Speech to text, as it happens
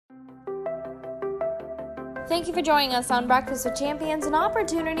Thank you for joining us on Breakfast with Champions, an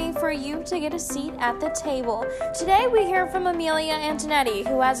opportunity for you to get a seat at the table. Today we hear from Amelia Antonetti,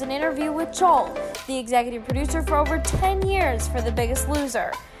 who has an interview with Joel, the executive producer for over 10 years for The Biggest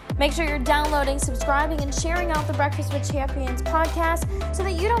Loser. Make sure you're downloading, subscribing, and sharing out the Breakfast with Champions podcast so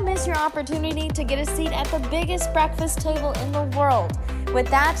that you don't miss your opportunity to get a seat at the biggest breakfast table in the world. With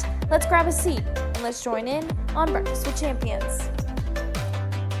that, let's grab a seat and let's join in on Breakfast with Champions.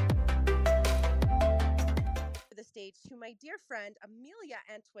 The stage to my dear friend, Amelia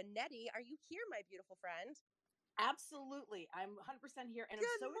Antonetti. Are you here, my beautiful friend? Absolutely. I'm 100% here. And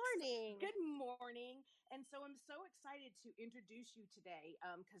Good morning. Good morning. And so I'm so excited to introduce you today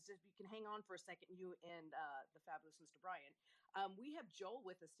because if you can hang on for a second, you and the fabulous Mr. Brian. We have Joel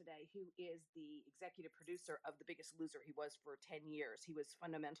with us today, who is the executive producer of The Biggest Loser. He was for 10 years. He was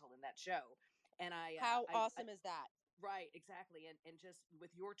fundamental in that show. And How awesome is that? Right, exactly. And just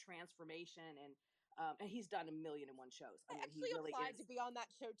with your transformation and he's done 1,000,001 shows. I mean, actually he really applied is. to be on that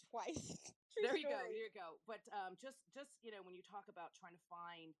show twice. There you go. But just when you talk about trying to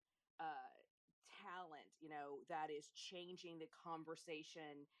find talent, that is changing the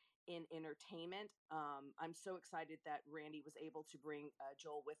conversation in entertainment. I'm so excited that Randy was able to bring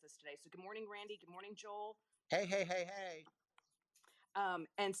Joel with us today. So good morning, Randy. Good morning, Joel. Hey.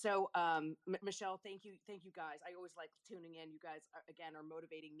 Michelle, thank you guys. I always like tuning in. You guys are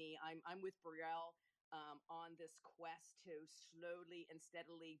motivating me. I'm with Brielle on this quest to slowly and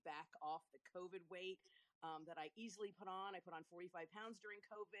steadily back off the COVID weight that I easily put on. I put on 45 pounds during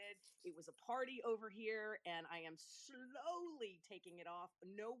COVID. It was a party over here, and I am slowly taking it off.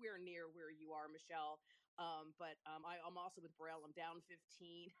 Nowhere near where you are, Michelle. I'm also with Brielle. I'm down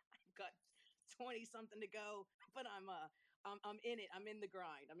 15. I've got 20 something to go, but I'm in it. I'm in the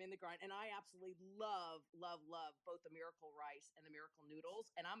grind. And I absolutely love both the Miracle Rice and the Miracle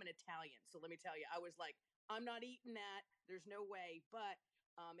Noodles. And I'm an Italian. So let me tell you, I was like, I'm not eating that. There's no way. But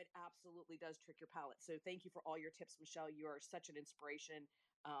it absolutely does trick your palate. So thank you for all your tips, Michelle. You are such an inspiration.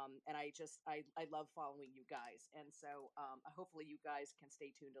 And I love following you guys. And so hopefully you guys can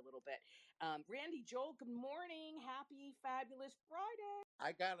stay tuned a little bit. Randy, Joel, good morning. Happy, fabulous Friday.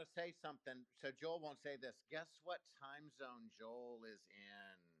 I gotta say something. So Joel won't say this. Guess what time zone Joel is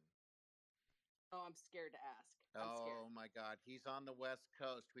in? Oh, I'm scared to ask. Oh my God, he's on the West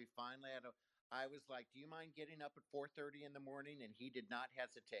Coast. We finally had a. I was like, "Do you mind getting up at 4:30 in the morning?" And he did not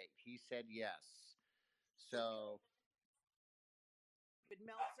hesitate. He said yes. So With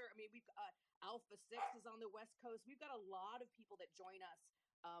Meltzer, I mean, we've Alpha 6 is on the West Coast. We've got a lot of people that join us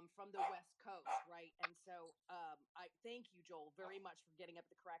from the West Coast, right? And so I thank you, Joel, very much for getting up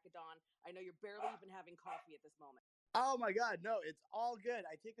at the crack of dawn. I know you're barely even having coffee at this moment. Oh my God, no, it's all good.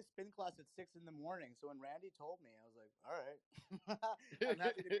 I take a spin class at 6 in the morning. So when Randy told me, I was like, all right, I'm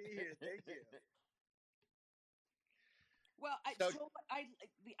happy to be here. Thank you. Well, So-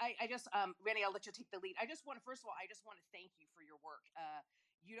 I just, Randy, I'll let you take the lead. First of all, I just want to thank you for your work.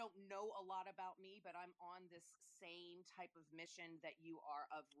 You don't know a lot about me, but I'm on this same type of mission that you are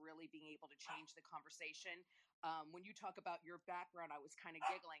of really being able to change the conversation. When you talk about your background, I was kind of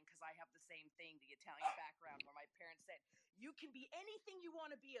giggling because I have the same thing, the Italian background, where my parents said, you can be anything you want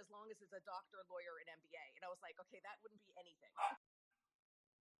to be as long as it's a doctor, lawyer, and MBA. And I was like, okay, that wouldn't be anything.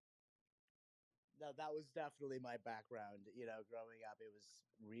 No, that was definitely my background. Growing up, it was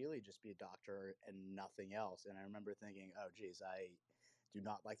really just be a doctor and nothing else. And I remember thinking, oh, geez, I do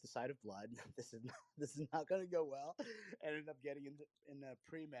not like the sight of blood. This is not going to go well. I ended up getting in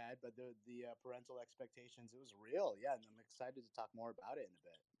pre-med, but the parental expectations, it was real. Yeah, and I'm excited to talk more about it in a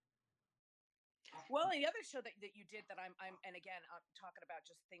bit. Well, the other show that you did that I'm and again I'm talking about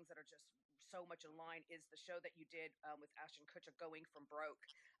just things that are just so much in line is the show that you did with Ashton Kutcher, Going from Broke.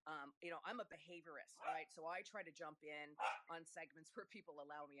 I'm a behaviorist, right? So I try to jump in on segments where people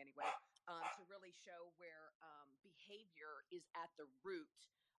allow me anyway to really show where behavior is at the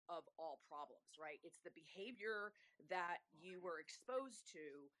root of all problems, right? It's the behavior that you were exposed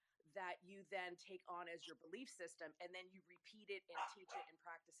to that you then take on as your belief system, and then you repeat it and teach it and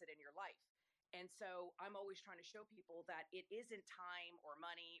practice it in your life. And so I'm always trying to show people that it isn't time or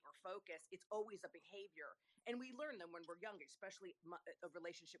money or focus. It's always a behavior. And we learn them when we're young, especially a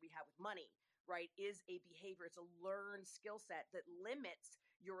relationship we have with money, right? Is a behavior. It's a learned skill set that limits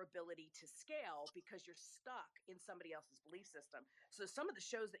your ability to scale because you're stuck in somebody else's belief system. So some of the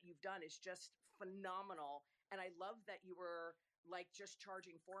shows that you've done is just phenomenal. And I love that you were like just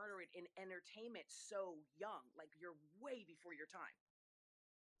charging 400 in entertainment so young, like you're way before your time.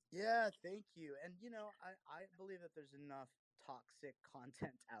 Yeah, thank you. And I believe that there's enough toxic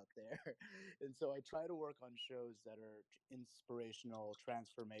content out there. And so I try to work on shows that are inspirational,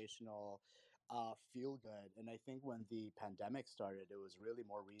 transformational, Feel good. And I think when the pandemic started, it was really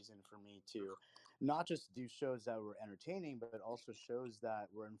more reason for me to not just do shows that were entertaining, but also shows that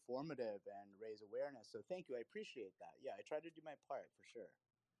were informative and raise awareness. So thank you. I appreciate that. Yeah, I try to do my part for sure.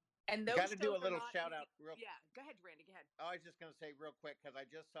 And I got those to do shows a are little not shout easy. out real. Yeah, go ahead, Randy. Go ahead. Oh, I was just going to say real quick because I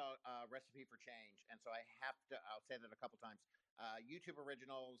just saw Recipe for Change, and so I have to. I'll say that a couple times. YouTube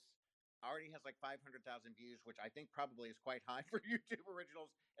Originals already has like 500,000 views, which I think probably is quite high for YouTube Originals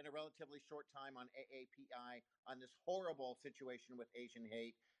in a relatively short time on AAPI on this horrible situation with Asian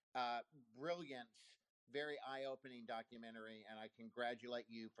hate. Brilliant, very eye-opening documentary, and I congratulate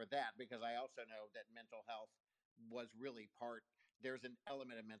you for that because I also know that mental health was really part. There's an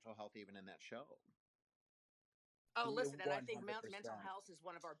element of mental health even in that show. Oh, Yeah, listen, and I think mental 100%. health is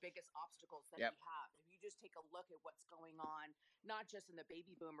one of our biggest obstacles that Yep. we have. If you just take a look at what's going on, not just in the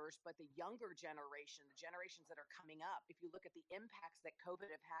baby boomers, but the younger generation, the generations that are coming up, if you look at the impacts that COVID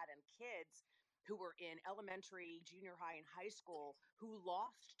have had on kids who were in elementary, junior high, and high school, who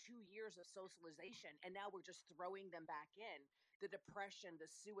lost 2 years of socialization, and now we're just throwing them back in. The depression, the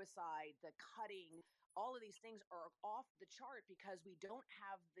suicide, the cutting, all of these things are off the chart because we don't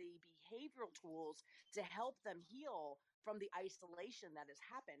have the behavioral tools to help them heal from the isolation that has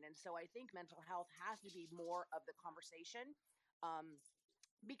happened. And so I think mental health has to be more of the conversation. Um,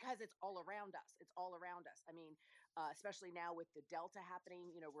 because it's all around us. It's all around us. I mean, especially now with the Delta happening,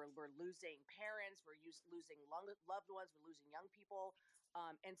 we're losing parents, losing loved ones, we're losing young people.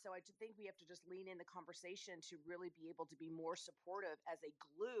 And so I think we have to just lean in the conversation to really be able to be more supportive as a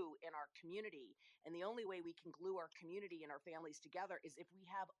glue in our community. And the only way we can glue our community and our families together is if we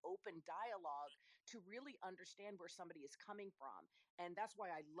have open dialogue to really understand where somebody is coming from. And that's why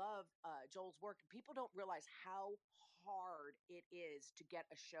I love Joel's work. People don't realize how hard it is to get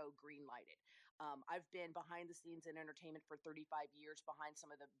a show green lighted. I've been behind the scenes in entertainment for 35 years, behind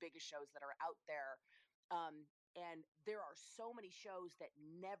some of the biggest shows that are out there. And there are so many shows that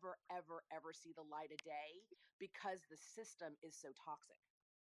never, ever, ever see the light of day because the system is so toxic.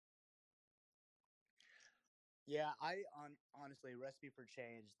 Yeah, honestly, Recipe for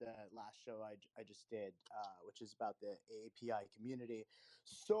Change, the last show I just did, which is about the AAPI community,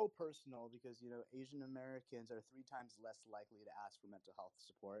 so personal because, Asian Americans are three times less likely to ask for mental health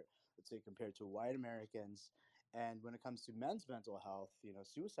support, let's say, compared to white Americans. And when it comes to men's mental health,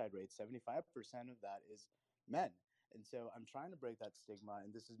 suicide rate, 75% of that is men. And so I'm trying to break that stigma.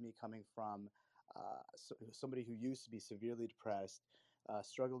 And this is me coming from somebody who used to be severely depressed,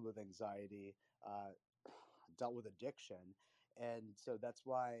 struggled with anxiety, dealt with addiction. And so that's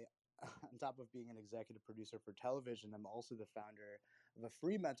why, on top of being an executive producer for television, I'm also the founder of a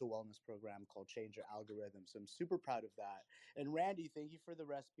free mental wellness program called Change Your Algorithm. So I'm super proud of that. And Randy, thank you for the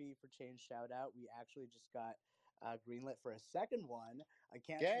Recipe for Change shout out. We actually just got greenlit for a second one.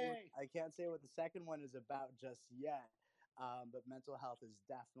 Yay! I can't say what the second one is about just yet, but mental health is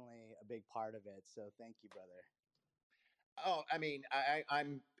definitely a big part of it. So thank you, brother. Oh, I mean,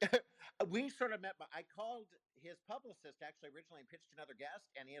 I'm. We sort of met. I called his publicist actually originally and pitched another guest,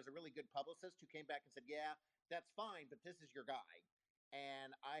 and he has a really good publicist who came back and said, "Yeah, that's fine, but this is your guy."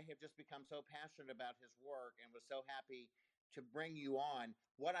 And I have just become so passionate about his work and was so happy to bring you on.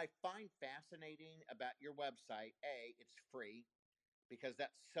 What I find fascinating about your website, it's free because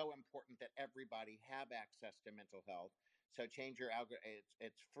that's so important that everybody have access to mental health. So change your algorithm.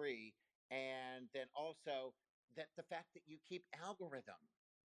 It's free, and then also that the fact that you keep algorithm,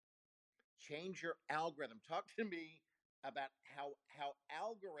 change your algorithm. Talk to me about how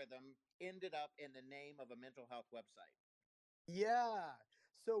algorithm ended up in the name of a mental health website. Yeah.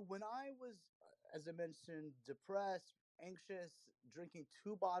 So when I was, as I mentioned, depressed, anxious, drinking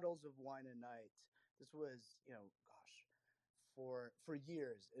 2 bottles of wine a night, this was, gosh, for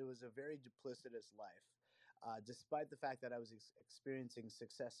years, it was a very duplicitous life. Despite the fact that I was experiencing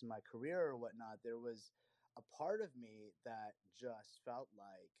success in my career or whatnot, there was a part of me that just felt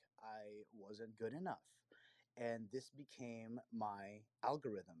like I wasn't good enough. And this became my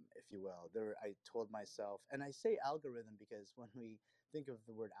algorithm, if you will. I told myself, and I say algorithm because when we think of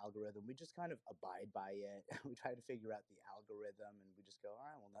the word algorithm, we just kind of abide by it. We try to figure out the algorithm, and we just go, all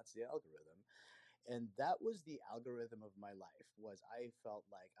right, well, that's the algorithm. And that was the algorithm of my life. Was I felt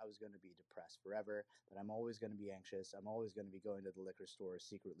like I was going to be depressed forever, that I'm always going to be anxious, I'm always going to be going to the liquor store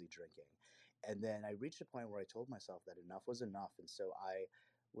secretly drinking. And then I reached a point where I told myself that enough was enough, and so I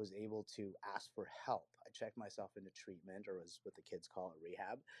was able to ask for help. I checked myself into treatment, or as what the kids call it,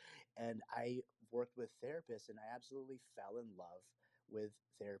 rehab. And I worked with therapists, and I absolutely fell in love with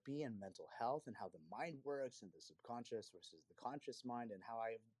therapy and mental health and how the mind works and the subconscious versus the conscious mind, and how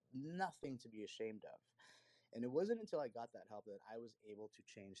I have nothing to be ashamed of. And it wasn't until I got that help that I was able to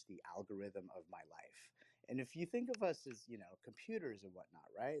change the algorithm of my life. And if you think of us as, computers and whatnot,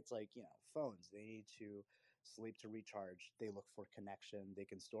 right? It's like, phones, they need to sleep to recharge, they look for connection, they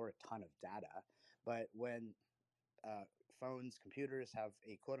can store a ton of data. But when uh, phones, computers have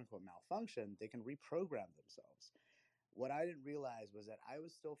a quote unquote malfunction, they can reprogram themselves. What I didn't realize was that I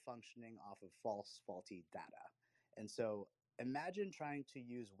was still functioning off of false, faulty data. And so imagine trying to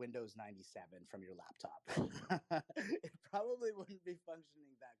use Windows 97 from your laptop. It probably wouldn't be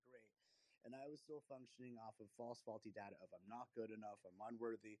functioning that great. And I was still functioning off of false, faulty data of I'm not good enough, I'm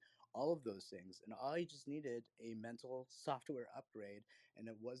unworthy, all of those things. And I just needed a mental software upgrade. And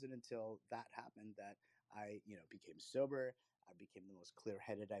it wasn't until that happened that I, became sober. I became the most clear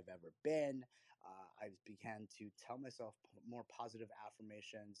headed I've ever been. I began to tell myself more positive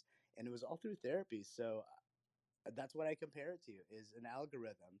affirmations, and it was all through therapy. So that's what I compare it to is an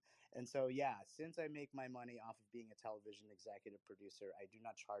algorithm. And so yeah, since I make my money off of being a television executive producer, I do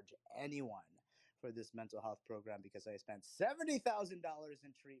not charge anyone for this mental health program because I spent $70,000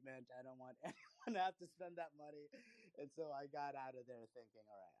 in treatment. I don't want anyone to have to spend that money. And so I got out of there thinking,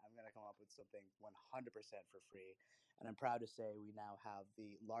 all right, I'm going to come up with something 100% for free. And I'm proud to say we now have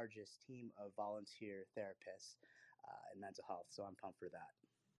the largest team of volunteer therapists in mental health. So I'm pumped for that.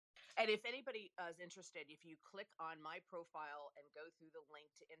 And if anybody is interested, if you click on my profile and go through the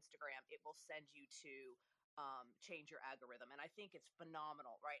link to Instagram, it will send you to change your algorithm. And I think it's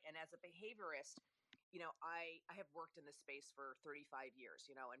phenomenal, right? And as a behaviorist, I have worked in this space for 35 years,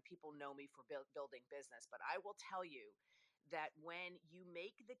 and people know me for building business. But I will tell you that when you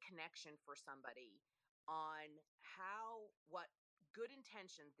make the connection for somebody on what good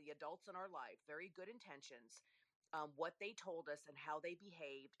intentions, the adults in our life, very good intentions, what they told us and how they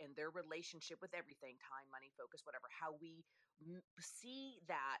behaved and their relationship with everything, time, money, focus, whatever, how we see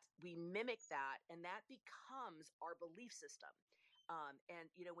that, we mimic that, and that becomes our belief system. And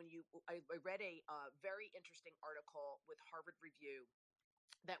I read a very interesting article with Harvard Review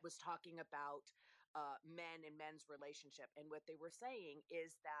that was talking about men and men's relationship. And what they were saying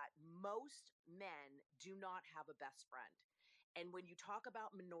is that most men do not have a best friend. And when you talk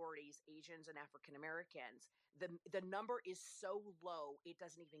about minorities, Asians and African Americans, the number is so low it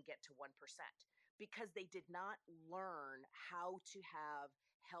doesn't even get to 1% because they did not learn how to have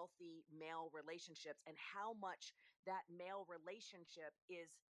healthy male relationships and how much that male relationship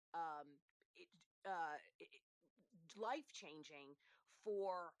is um, it, life changing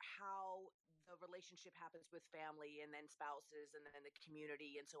for how the relationship happens with family and then spouses and then the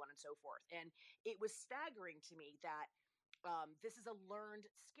community and so on and so forth. And it was staggering to me that this is a learned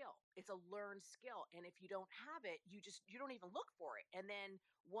skill. It's a learned skill, and if you don't have it, you don't even look for it. And then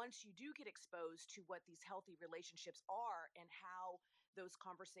once you do get exposed to what these healthy relationships are and how those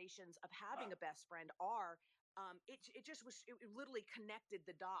conversations of having a best friend are, it just was it literally connected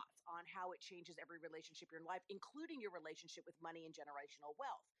the dots on how it changes every relationship in your life, including your relationship with money and generational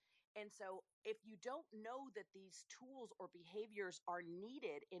wealth. And so, if you don't know that these tools or behaviors are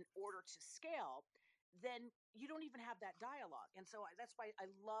needed in order to scale, then you don't even have that dialogue. And so that's why I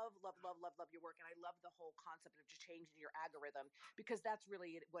love, love, love, love, love your work. And I love the whole concept of just changing your algorithm because that's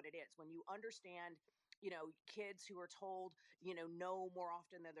really what it is. When you understand, kids who are told, no more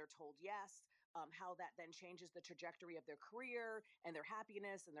often than they're told yes, how that then changes the trajectory of their career and their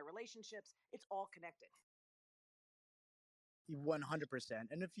happiness and their relationships, it's all connected. 100%.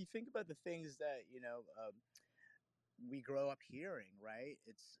 And if you think about the things that, we grow up hearing, right?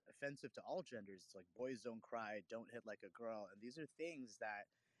 It's offensive to all genders. It's like boys don't cry, don't hit like a girl. And these are things that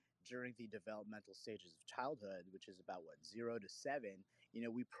during the developmental stages of childhood, which is about what, 0 to 7,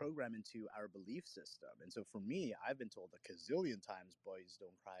 we program into our belief system. And so for me, I've been told a gazillion times boys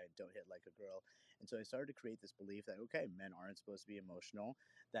don't cry and don't hit like a girl. And so I started to create this belief that, okay, men aren't supposed to be emotional,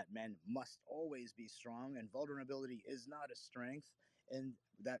 that men must always be strong, and vulnerability is not a strength. And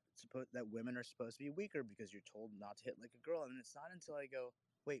that women are supposed to be weaker because you're told not to hit like a girl. And it's not until I go,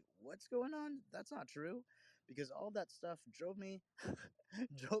 wait, what's going on? That's not true, because all that stuff drove me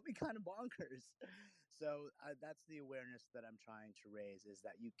drove me kind of bonkers. So that's the awareness that I'm trying to raise, is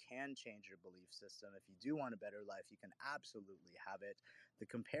that you can change your belief system. If you do want a better life, you can absolutely have it. The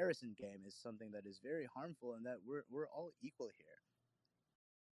comparison game is something that is very harmful, and that we're all equal here.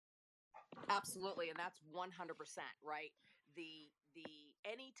 Absolutely, and that's 100% right. The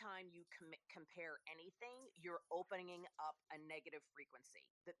anytime you compare anything, you're opening up a negative frequency.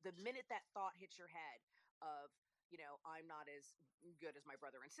 The minute that thought hits your head of, I'm not as good as my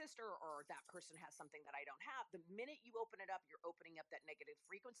brother and sister, or that person has something that I don't have, the minute you open it up, you're opening up that negative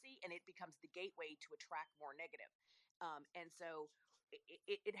frequency, and it becomes the gateway to attract more negative. And so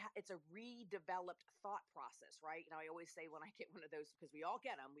it's a redeveloped thought process, right? And I always say when I get one of those, because we all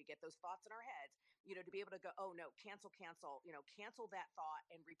get them, we get those thoughts in our heads, to be able to go, oh no, cancel, cancel that thought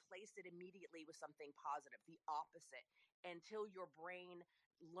and replace it immediately with something positive, the opposite, until your brain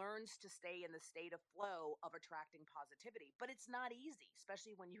learns to stay in the state of flow of attracting positivity. But it's not easy,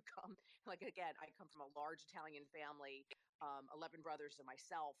 especially when you come, like, again, I come from a large Italian family, 11 brothers and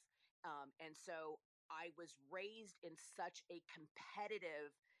myself. And so I was raised in such a competitive,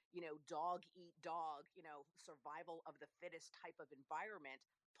 dog eat dog, survival of the fittest type of environment.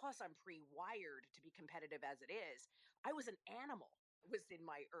 Plus, I'm pre wired to be competitive as it is. I was an animal. Was in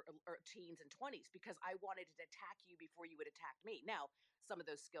my teens and 20s because I wanted to attack you before you would attack me. Now, some of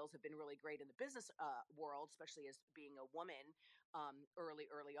those skills have been really great in the business world, especially as being a woman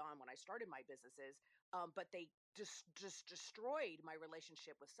early on when I started my businesses. But they just destroyed my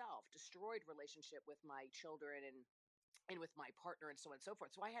relationship with self, destroyed relationship with my children and with my partner and so on and so forth.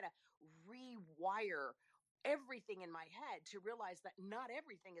 So I had to rewire everything in my head to realize that not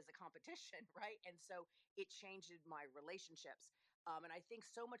everything is a competition, right? And so it changed my relationships. And I think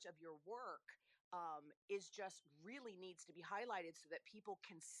so much of your work is just really needs to be highlighted so that people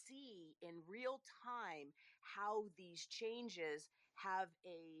can see in real time how these changes have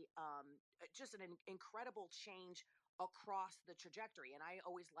a just an incredible change across the trajectory. And I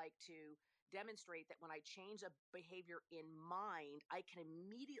always like to demonstrate that when I change a behavior in mind, I can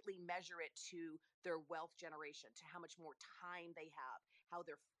immediately measure it to their wealth generation, to how much more time they have, how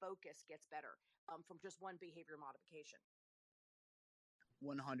their focus gets better from just one behavior modification.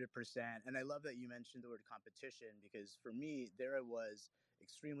 100%. And I love that you mentioned the word competition because for me, there I was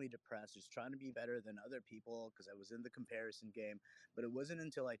extremely depressed, just trying to be better than other people because I was in the comparison game. But it wasn't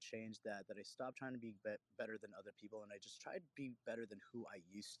until I changed that I stopped trying to be better than other people and I just tried to be better than who I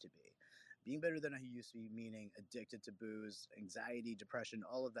used to be. Being better than I used to be, meaning addicted to booze, anxiety, depression,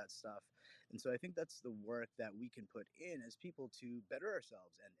 all of that stuff. And so I think that's the work that we can put in as people to better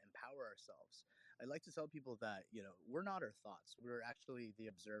ourselves and empower ourselves. I like to tell people that, we're not our thoughts. We're actually the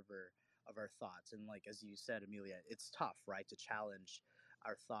observer of our thoughts. And like, as you said, Amelia, it's tough, right, to challenge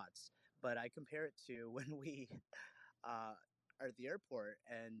our thoughts. But I compare it to when we uh, are at the airport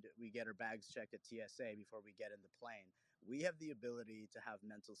and we get our bags checked at TSA before we get in the plane. We have the ability to have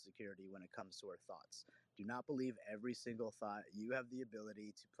mental security when it comes to our thoughts. Do not believe every single thought. You have the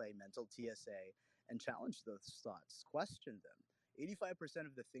ability to play mental TSA and challenge those thoughts, question them. 85%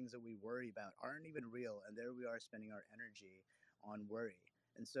 of the things that we worry about aren't even real, and there we are spending our energy on worry.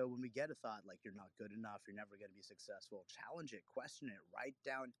 And so when we get a thought like you're not good enough, you're never going to be successful, challenge it, question it, write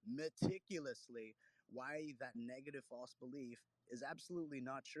down meticulously why that negative false belief is absolutely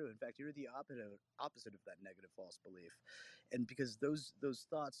not true. In fact, you're the opposite of that negative false belief. And because those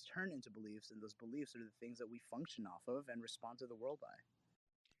thoughts turn into beliefs, and those beliefs are the things that we function off of and respond to the world by.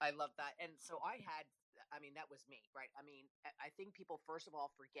 I love that. And so I mean, that was me, right? I mean, I think people, first of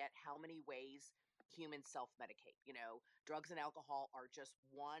all, forget how many ways humans self medicate. Drugs and alcohol are just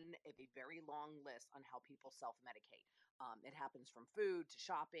one of a very long list on how people self medicate. It happens from food to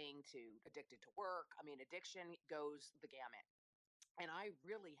shopping to addicted to work. I mean, addiction goes the gamut. And I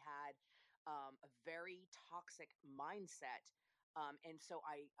really had a very toxic mindset. And so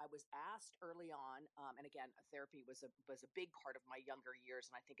I was asked early on, and again, therapy was a big part of my younger years,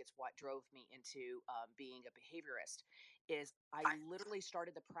 and I think it's what drove me into being a behaviorist. Is I literally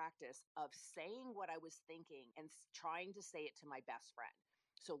started the practice of saying what I was thinking and trying to say it to my best friend.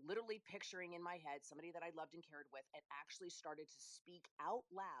 So literally picturing in my head somebody that I loved and cared with, and actually started to speak out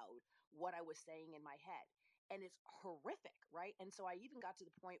loud what I was saying in my head, and it's horrific, right? And so I even got to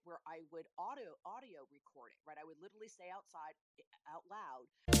the point where I would audio record it, right? I would literally say out loud.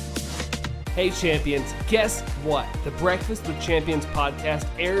 Hey champions, guess what? The Breakfast with Champions podcast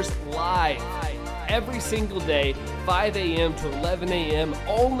airs live every single day, 5 a.m. to 11 a.m.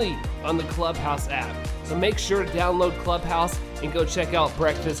 only on the Clubhouse app. So make sure to download Clubhouse and go check out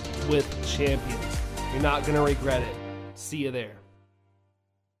Breakfast with Champions. You're not going to regret it. See you there.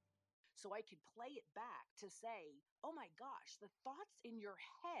 So I could play it back to say, oh my gosh, the thoughts in your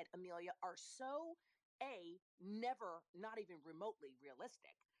head, Amelia, are so never, not even remotely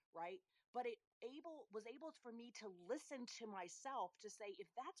realistic, right? But it was able for me to listen to myself to say,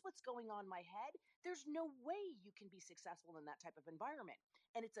 if that's what's going on in my head, there's no way you can be successful in that type of environment.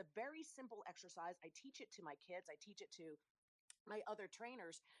 And it's a very simple exercise. I teach it to my kids. I teach it to my other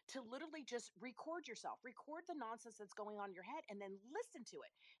trainers to literally just record yourself, record the nonsense that's going on in your head, and then listen to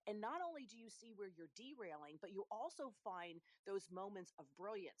it. And not only do you see where you're derailing, but you also find those moments of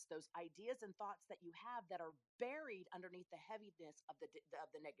brilliance, those ideas and thoughts that you have that are buried underneath the heaviness of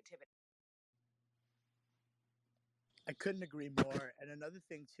the negativity. I couldn't agree more. And another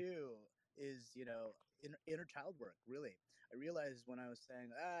thing too is, inner child work. Really, I realized when I was saying,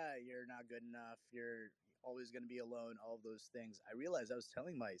 you're not good enough, you're always going to be alone, all of those things. I realized I was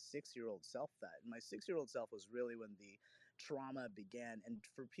telling my 6-year-old self that, and my 6-year-old self was really when the trauma began. And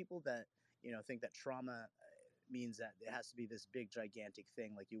for people that think that trauma means that it has to be this big gigantic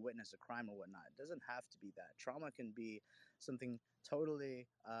thing like you witness a crime or whatnot, it doesn't have to be that. Trauma can be something totally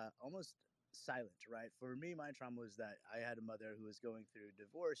almost silent, right? For me, my trauma was that I had a mother who was going through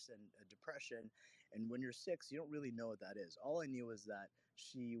divorce and depression, and when you're 6 you don't really know what that is. All I knew was that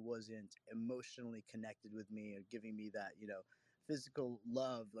she wasn't emotionally connected with me or giving me that physical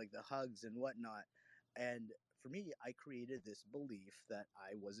love, like the hugs and whatnot. And for me, I created this belief that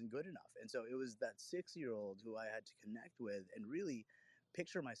I wasn't good enough. And so it was that 6-year-old who I had to connect with and really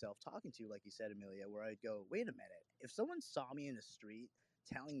picture myself talking to, like you said, Amelia, where I'd go, wait a minute, if someone saw me in the street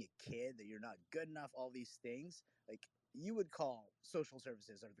telling a kid that you're not good enough, all these things, like you would call social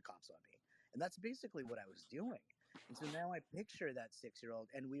services or the cops on me. And that's basically what I was doing. And so now I picture that 6-year-old,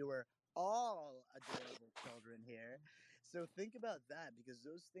 and we were all adorable children here. So think about that, because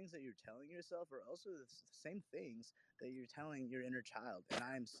those things that you're telling yourself are also the same things that you're telling your inner child. And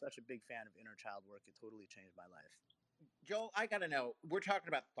I'm such a big fan of inner child work. It totally changed my life. Joel, I got to know. We're talking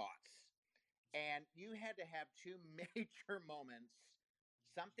about thoughts, and you had to have two major moments.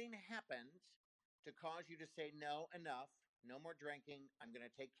 Something happened to cause you to say, no, enough, no more drinking. I'm going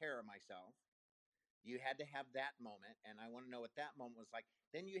to take care of myself. You had to have that moment, and I want to know what that moment was like.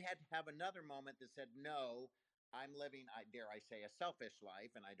 Then you had to have another moment that said, no, I'm living, I dare I say, a selfish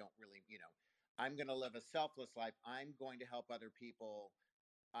life, and I don't really, I'm going to live a selfless life. I'm going to help other people.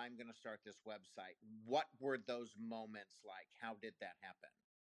 I'm going to start this website. What were those moments like? How did that happen?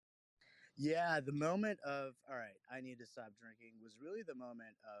 Yeah, the moment of, all right, I need to stop drinking was really the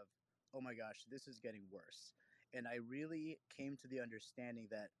moment of, oh my gosh, this is getting worse. And I really came to the understanding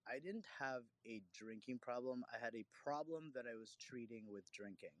that I didn't have a drinking problem. I had a problem that I was treating with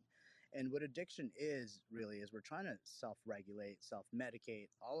drinking. And what addiction is really is we're trying to self regulate, self medicate,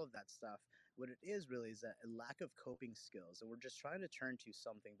 all of that stuff. What it is really is a lack of coping skills. And we're just trying to turn to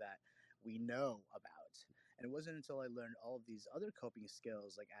something that we know about. And it wasn't until I learned all of these other coping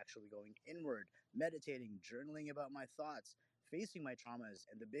skills, like actually going inward, meditating, journaling about my thoughts, facing my traumas,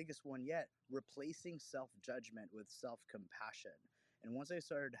 and the biggest one yet, replacing self judgment with self compassion. And once I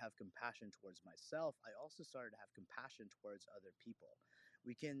started to have compassion towards myself, I also started to have compassion towards other people.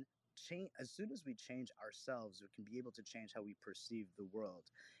 We can change as soon as we change ourselves, we can be able to change how we perceive the world.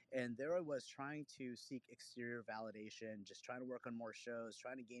 And there I was trying to seek exterior validation, just trying to work on more shows,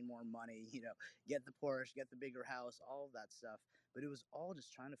 trying to gain more money, get the Porsche, get the bigger house, all of that stuff. But it was all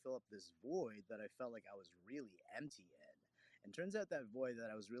just trying to fill up this void that I felt like I was really empty in. And turns out that void that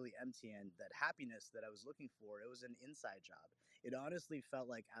I was really empty in, that happiness that I was looking for, it was an inside job. It honestly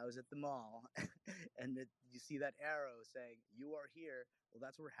felt like I was at the mall and you see that arrow saying, you are here. Well,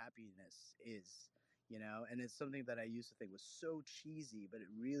 that's where happiness is. And it's something that I used to think was so cheesy, but it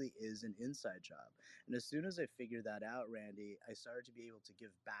really is an inside job. And as soon as I figured that out, Randy, I started to be able to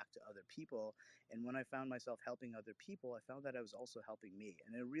give back to other people. And when I found myself helping other people, I found that I was also helping me.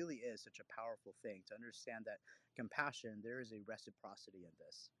 And it really is such a powerful thing to understand that compassion, there is a reciprocity in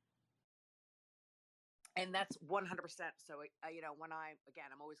this. And that's 100%. So when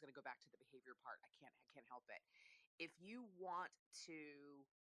I'm always going to go back to the behavior part. I can't help it. If you want to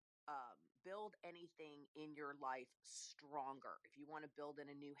build anything in your life stronger, if you want to build in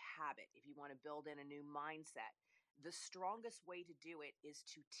a new habit, if you want to build in a new mindset, the strongest way to do it is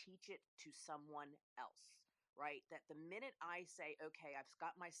to teach it to someone else, right? That the minute I say, okay, I've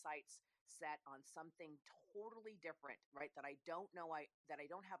got my sights set on something totally different, right? That I don't know, that I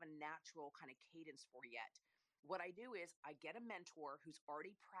don't have a natural kind of cadence for yet. What I do is I get a mentor who's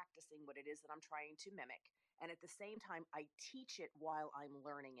already practicing what it is that I'm trying to mimic. And at the same time, I teach it while I'm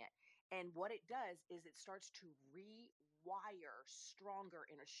learning it. And what it does is it starts to rewire stronger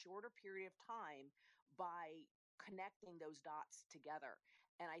in a shorter period of time by connecting those dots together.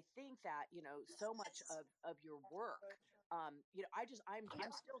 And I think that, so much of your work, I'm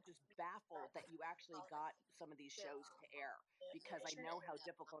still just baffled that you actually got some of these shows to air, because I know how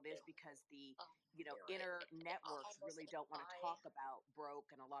difficult it is, because the, inner networks really don't want to talk about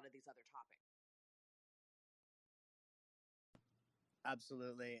broke and a lot of these other topics.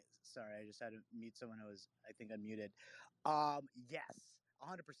 Absolutely. Sorry, I just had to mute someone who was, I think, unmuted. Yes,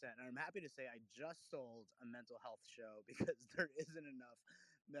 100%. And I'm happy to say I just sold a mental health show because there isn't enough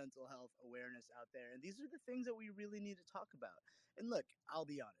mental health awareness out there. And these are the things that we really need to talk about. And look, I'll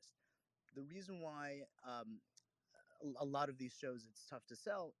be honest. The reason why a lot of these shows it's tough to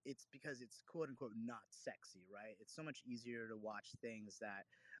sell, it's because it's quote unquote not sexy, right? It's so much easier to watch things that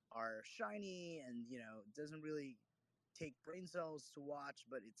are shiny and, doesn't really take brain cells to watch,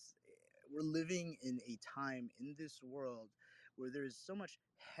 but we're living in a time in this world where there's so much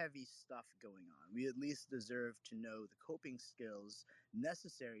heavy stuff going on. We at least deserve to know the coping skills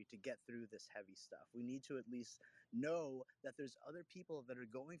necessary to get through this heavy stuff. We need to at least know that there's other people that are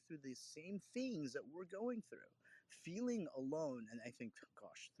going through the same things that we're going through. Feeling alone, and I think,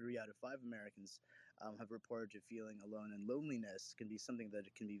 gosh, 3 out of 5 Americans have reported to feeling alone, and loneliness can be something that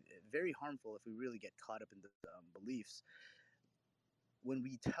it can be very harmful if we really get caught up in the beliefs. When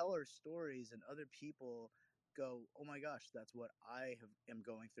we tell our stories and other people go, oh my gosh, that's what am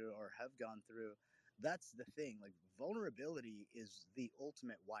going through or have gone through. That's the thing. Like, vulnerability is the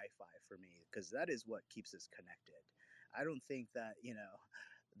ultimate Wi-Fi for me, because that is what keeps us connected. I don't think that,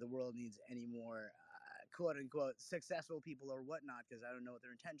 the world needs any more quote unquote successful people or whatnot, because I don't know what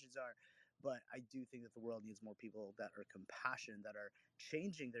their intentions are. But I do think that the world needs more people that are compassionate, that are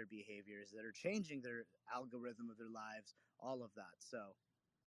changing their behaviors, that are changing their algorithm of their lives, all of that. So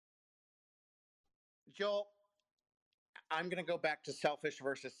Joel, I'm going to go back to selfish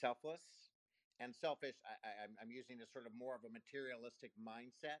versus selfless. And selfish, I'm using as sort of more of a materialistic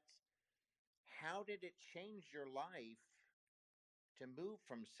mindset. How did it change your life to move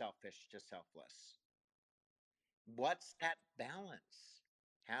from selfish to selfless? What's that balance?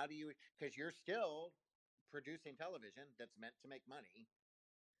 How do you, because you're still producing television that's meant to make money.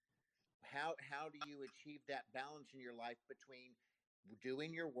 How do you achieve that balance in your life between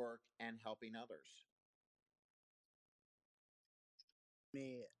doing your work and helping others?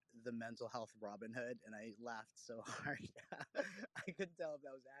 me, the mental health Robin Hood, and I laughed so hard. I couldn't tell if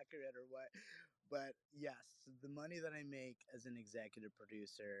that was accurate or what. But yes, the money that I make as an executive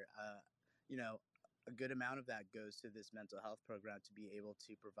producer, you know, a good amount of that goes to this mental health program to be able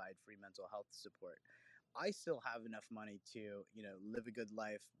to provide free mental health support. I still have enough money to, live a good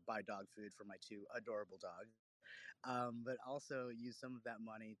life, buy dog food for my two adorable dogs, but also use some of that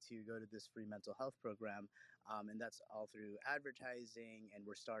money to go to this free mental health program. And that's all through advertising. And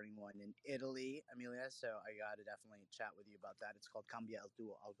we're starting one in Italy, Amelia. So I got to definitely chat with you about that. It's called Cambia el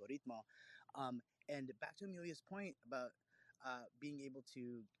tuo algoritmo. And back to Amelia's point about being able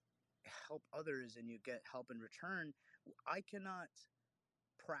to help others and you get help in return. I cannot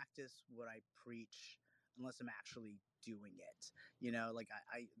practice what I preach unless I'm actually doing it. Like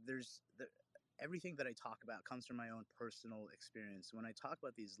everything that I talk about comes from my own personal experience. When I talk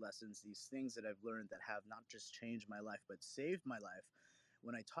about these lessons, these things that I've learned that have not just changed my life, but saved my life,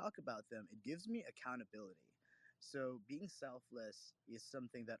 when I talk about them, it gives me accountability. So being selfless is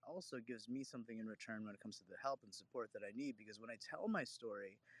something that also gives me something in return when it comes to the help and support that I need. Because when I tell my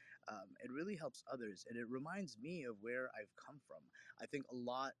story, it really helps others and it reminds me of where I've come from. I think a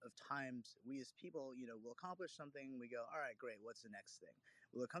lot of times we as people, will accomplish something. We go, all right, great. What's the next thing?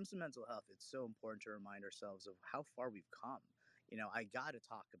 When it comes to mental health, it's so important to remind ourselves of how far we've come. I got to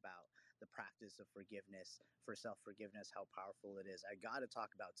talk about the practice of forgiveness, for self forgiveness, how powerful it is. I got to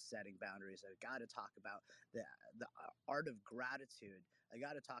talk about setting boundaries. I got to talk about the art of gratitude. I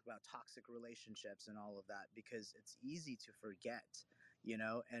got to talk about toxic relationships and all of that because it's easy to forget.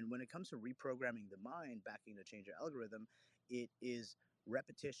 And when it comes to reprogramming the mind, backing to change your algorithm, it is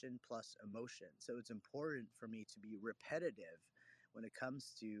repetition plus emotion. So it's important for me to be repetitive when it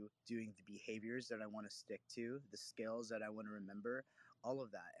comes to doing the behaviors that I want to stick to, the skills that I want to remember, all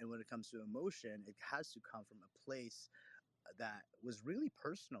of that. And when it comes to emotion, it has to come from a place that was really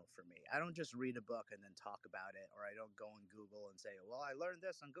personal for me. I don't just read a book and then talk about it, or I don't go on Google and say, well, I learned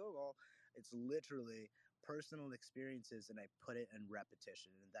this on Google. It's literally personal experiences and I put it in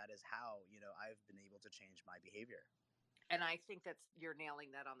repetition. And that is how, I've been able to change my behavior. And I think you're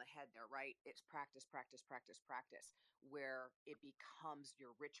nailing that on the head there, right? It's practice, practice, practice, practice, where it becomes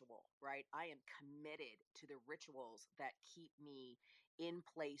your ritual, right? I am committed to the rituals that keep me in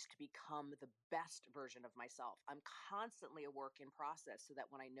place to become the best version of myself. I'm constantly a work in process so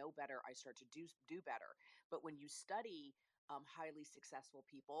that when I know better, I start to do better. But when you study highly successful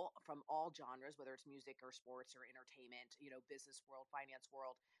people from all genres, whether it's music or sports or entertainment, business world, finance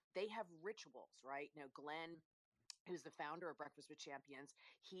world, they have rituals, right? Glenn, who's the founder of Breakfast with Champions,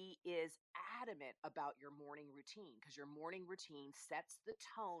 he is adamant about your morning routine because your morning routine sets the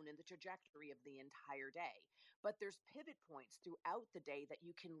tone and the trajectory of the entire day. But there's pivot points throughout the day that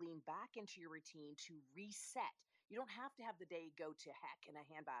you can lean back into your routine to reset. You don't have to have the day go to heck in a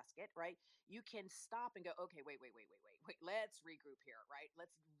handbasket, right? You can stop and go, okay, wait, let's regroup here, right?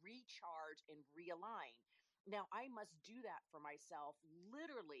 Let's recharge and realign. Now, I must do that for myself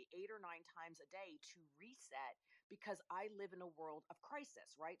literally 8 or 9 times a day to reset because I live in a world of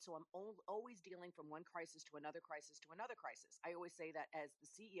crisis, right? So I'm always dealing from one crisis to another crisis to another crisis. I always say that as the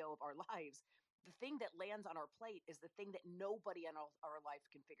CEO of our lives, the thing that lands on our plate is the thing that nobody in our life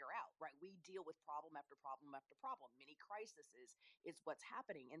can figure out, right? We deal with problem after problem after problem. Many crises is what's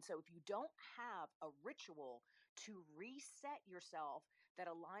happening. And so if you don't have a ritual to reset yourself that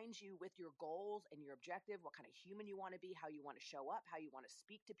aligns you with your goals and your objective, what kind of human you want to be, how you want to show up, how you want to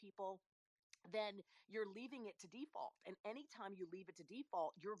speak to people, then you're leaving it to default. And anytime you leave it to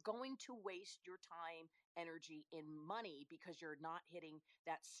default, you're going to waste your time, energy, and money because you're not hitting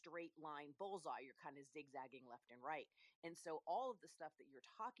that straight line bullseye. You're kind of zigzagging left and right. And so, all of the stuff that you're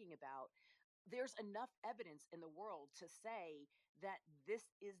talking about, there's enough evidence in the world to say that this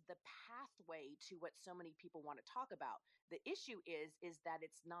is the pathway to what so many people want to talk about. The issue is that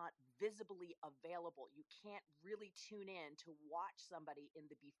it's not visibly available. You can't really tune in to watch somebody in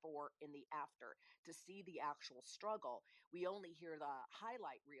the before, in the after, to see the actual struggle. We only hear the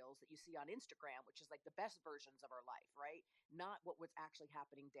highlight reels that you see on Instagram, which is like the best versions of our life, right? Not what was actually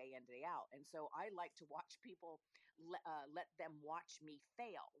happening day in, day out. And so I like to watch people, let them watch me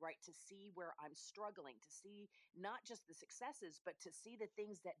fail, right? To see where I'm struggling, to see not just the successes, but to see the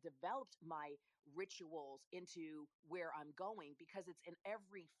things that developed my rituals into where I'm going, because it's in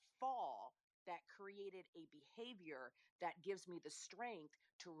every fall that created a behavior that gives me the strength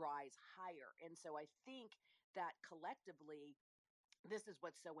to rise higher. And so I think that collectively, this is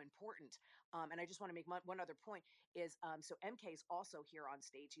what's so important. And I just want to make one other point is so MK is also here on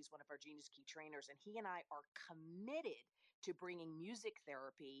stage. He's one of our Genius Key trainers, and he and I are committed to bringing music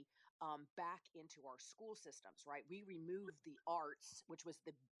therapy back into our school systems, right? We removed the arts, which was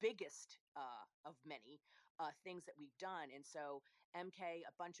the biggest of many things that we've done. And so MK,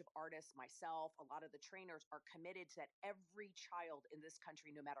 a bunch of artists, myself, a lot of the trainers are committed to that every child in this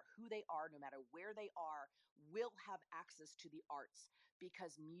country, no matter who they are, no matter where they are, will have access to the arts,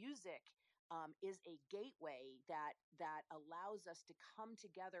 because music is a gateway that allows us to come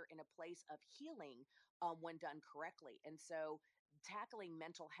together in a place of healing when done correctly. And so tackling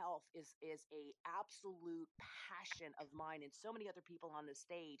mental health is a absolute passion of mine and so many other people on the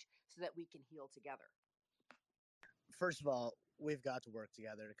stage so that we can heal together. First of all, we've got to work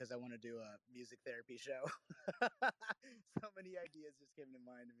together because I want to do a music therapy show. So many ideas just came to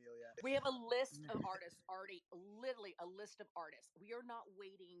mind, Amelia. We have a list of artists already, literally a list of artists. We are not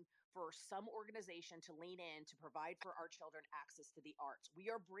waiting for some organization to lean in to provide for our children access to the arts.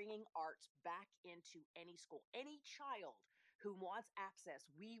 We are bringing arts back into any school. Any child who wants access,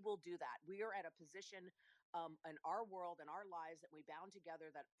 we will do that. We are at a position in our world and our lives that we bound together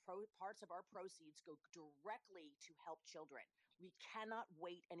that parts of our proceeds go directly to help children. We cannot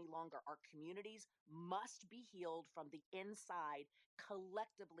wait any longer. Our communities must be healed from the inside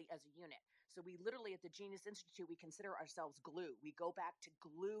collectively as a unit. So we literally at the Genius Institute, we consider ourselves glue. We go back to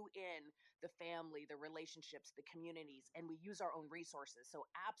glue in the family, the relationships, the communities, and we use our own resources. So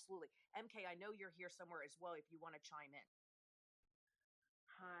absolutely. MK, I know you're here somewhere as well if you want to chime in.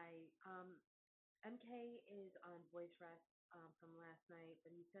 Hi. MK is on voice rest from last night, but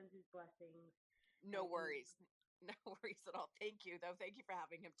he sends his blessings No and he worries. No worries at all. Thank you, though. Thank you for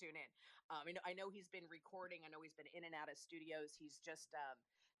having him tune in. I know he's been recording. I know he's been in and out of studios. He's just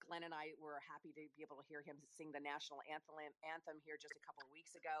Glenn and I were happy to be able to hear him sing the national anthem here just a couple of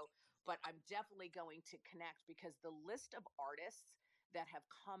weeks ago. But I'm definitely going to connect because the list of artists that have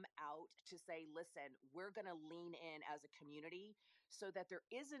come out to say, listen, we're going to lean in as a community so that there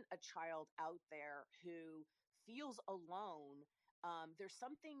isn't a child out there who feels alone. There's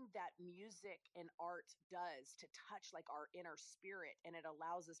something that music and art does to touch like our inner spirit, and it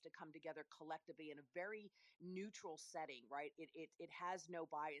allows us to come together collectively in a very neutral setting, right? It has no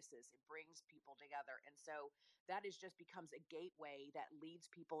biases. It brings people together, and so that is just becomes a gateway that leads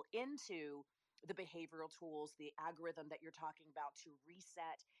people into the behavioral tools, the algorithm that you're talking about, to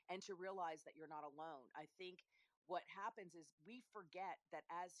reset and to realize that you're not alone. I think what happens is we forget that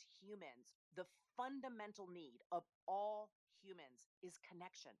as humans, the fundamental need of all humans is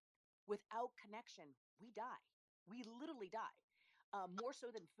connection. Without connection, we die. We literally die. More so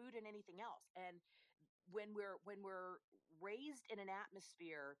than food and anything else. And when we're raised in an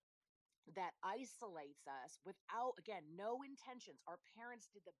atmosphere that isolates us without, again, no intentions. Our parents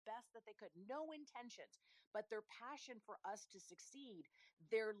did the best that they could, no intentions, but their passion for us to succeed,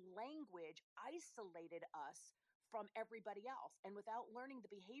 their language isolated us from everybody else. And without learning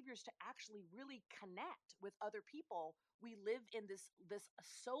the behaviors to actually really connect with other people, we live in this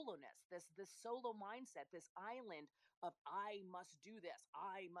soloness, this solo mindset, this island of I must do this,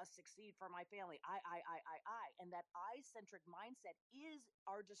 I must succeed for my family, I. And that I-centric mindset is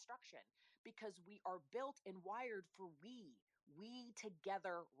our destruction because we are built and wired for we. We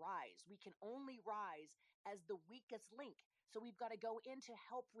together rise. We can only rise as the weakest link. So we've got to go in to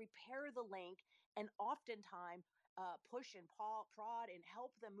help repair the link and oftentimes push and prod and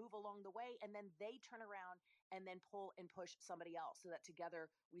help them move along the way. And then they turn around and then pull and push somebody else so that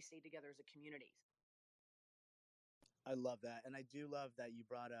together we stay together as a community. I love that. And I do love that you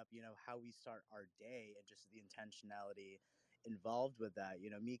brought up, how we start our day and just the intentionality involved with that.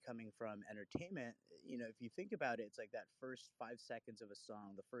 Me coming from entertainment, if you think about it, it's like that first 5 seconds of a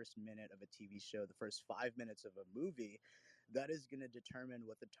song, the first minute of a TV show, the first 5 minutes of a movie, that is going to determine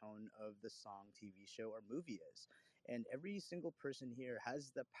what the tone of the song, TV show, or movie is. And every single person here has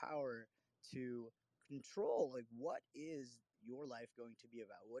the power to control, like, what is your life going to be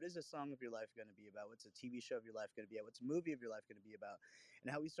about? What is a song of your life going to be about? What's a TV show of your life going to be about? What's a movie of your life going to be about? And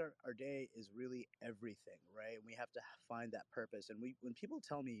how we start our day is really everything, right? And we have to find that purpose. And when people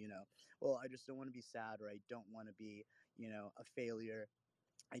tell me, well, I just don't want to be sad, or I don't want to be, a failure,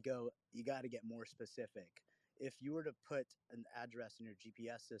 I go, you got to get more specific. If you were to put an address in your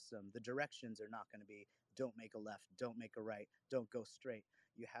GPS system, the directions are not going to be don't make a left, don't make a right, don't go straight.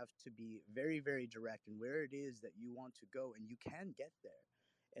 You have to be very, very direct in where it is that you want to go, and you can get there.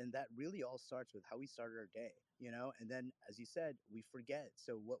 And that really all starts with how we started our day, And then, as you said, we forget.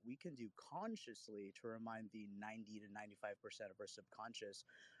 So, what we can do consciously to remind the 90 to 95% of our subconscious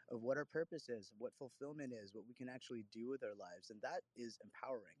of what our purpose is, what fulfillment is, what we can actually do with our lives. And that is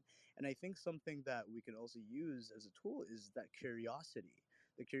empowering. And I think something that we can also use as a tool is that curiosity.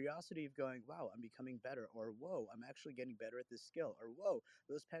 The curiosity of going, wow, I'm becoming better, or whoa, I'm actually getting better at this skill, or whoa,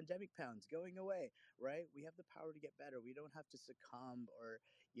 those pandemic pounds going away, right? We have the power to get better. We don't have to succumb or,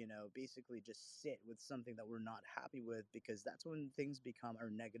 basically just sit with something that we're not happy with, because that's when things become our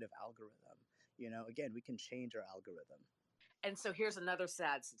negative algorithm. Again, we can change our algorithm. And so here's another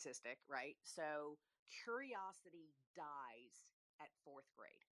sad statistic, right? So curiosity dies at fourth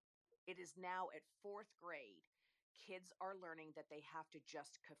grade. It is now at fourth grade. Kids are learning that they have to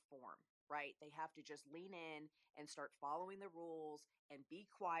just conform, right? They have to just lean in and start following the rules and be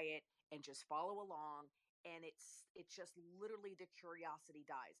quiet and just follow along. And it's just literally the curiosity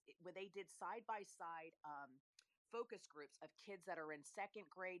dies. When they did side by side focus groups of kids that are in second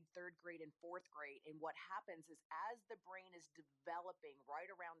grade, third grade, and fourth grade. And what happens is, as the brain is developing right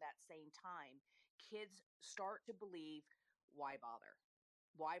around that same time, kids start to believe, why bother?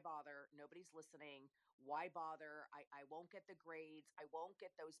 Why bother? Nobody's listening. Why bother? I won't get the grades. I won't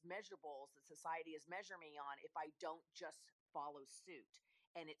get those measurables that society is measuring me on if I don't just follow suit.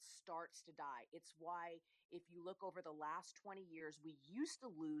 And it starts to die. It's why, if you look over the last 20 years, we used to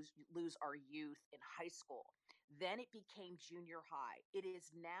lose our youth in high school. Then it became junior high. It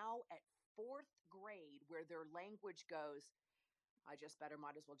is now at fourth grade where their language goes, I just better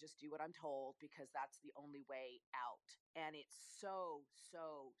might as well just do what I'm told because that's the only way out. And it's so,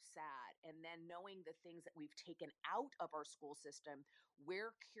 so sad. And then knowing the things that we've taken out of our school system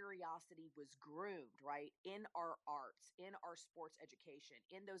where curiosity was groomed, right? In our arts, in our sports education,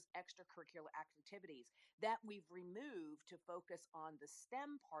 in those extracurricular activities that we've removed to focus on the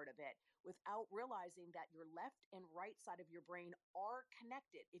STEM part of it without realizing that your left and right side of your brain are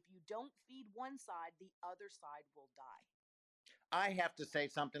connected. If you don't feed one side, the other side will die. I have to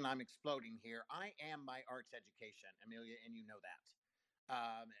say something. I'm exploding here. I am my arts education, Amelia, and you know that.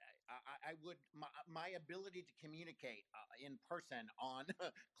 I would my ability to communicate in person on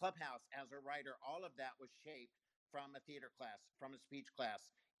Clubhouse as a writer, all of that was shaped from a theater class, from a speech class.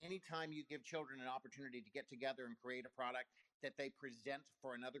 Anytime you give children an opportunity to get together and create a product that they present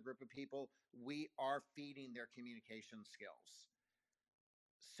for another group of people, we are feeding their communication skills.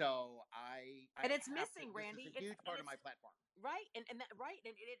 So I And it's have to. missing, This is Randy. a huge part of It's my platform. right, and that right,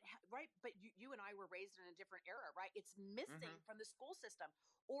 and right. But you and I were raised in a different era, right? It's missing Hmm. from the school system,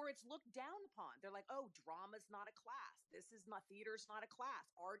 or it's looked down upon. They're like, oh, drama's not a class. This is not theater's not a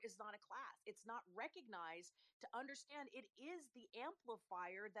class. Art is not a class. It's not recognized to understand it is the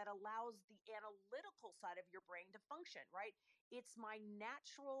amplifier that allows the analytical side of your brain to function, right? It's my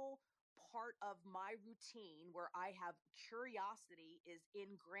natural part of my routine where I have curiosity is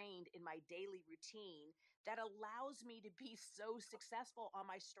ingrained in my daily routine that allows me to be so successful on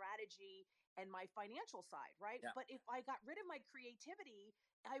my strategy and my financial side, right? Yeah. But if I got rid of my creativity,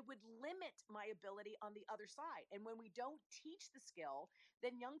 I would limit my ability on the other side. And when we don't teach the skill,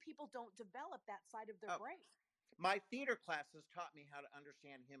 then young people don't develop that side of their Oh, brain. My theater classes taught me how to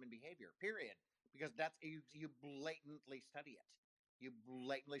understand human behavior, period. Because that's you blatantly study it. You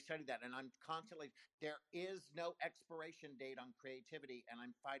blatantly study that. And I'm constantly, there is no expiration date on creativity, and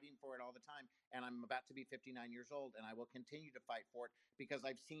I'm fighting for it all the time. And I'm about to be 59 years old, and I will continue to fight for it because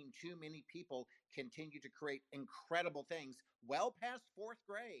I've seen too many people continue to create incredible things well past fourth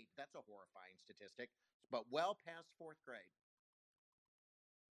grade. That's a horrifying statistic, but well past fourth grade.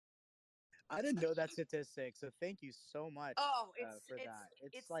 I didn't know that statistic, so thank you so much Oh, for that.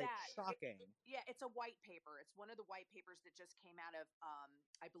 It's it's like sad. shocking. Yeah, it's a white paper. It's one of the white papers that just came out of,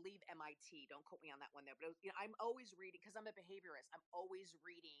 I believe MIT. Don't quote me on that one though. But it was, I'm always reading because I'm a behaviorist. I'm always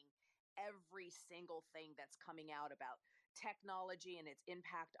reading every single thing that's coming out about technology and its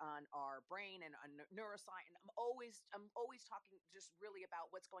impact on our brain and on neuroscience. And I'm always talking just really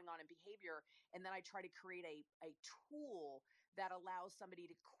about what's going on in behavior. And then I try to create a tool that allows somebody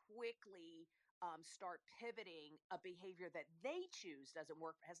to quickly start pivoting a behavior that they choose doesn't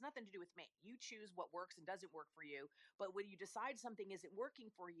work, has nothing to do with me. You choose what works and doesn't work for you. But when you decide something isn't working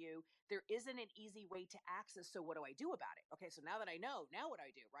for you, there isn't an easy way to access. So what do I do about it? Okay, so now that I know, now what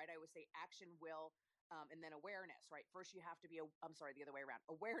I do, right? I always say action, will, and then awareness, right? First, you have to be, I'm sorry, the other way around.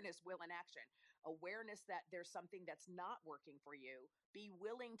 Awareness, will, and action. Awareness that there's something that's not working for you. Be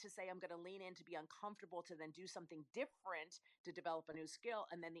willing to say, I'm going to lean in to be uncomfortable to then do something different to develop a new skill.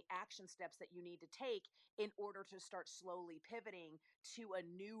 And then the action steps that you need to take in order to start slowly pivoting to a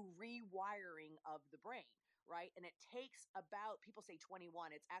new rewiring of the brain. Right. And it takes about, people say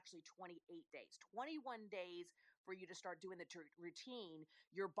 21, it's actually 28 days, 21 days for you to start doing the routine.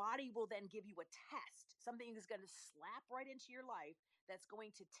 Your body will then give you a test, something that's going to slap right into your life that's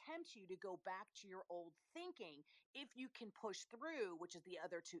going to tempt you to go back to your old thinking if you can push through, which is the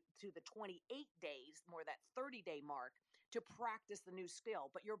other to the 28 days, more that 30-day mark to practice the new skill.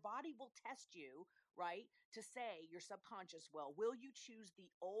 But your body will test you, right? To say, your subconscious will you choose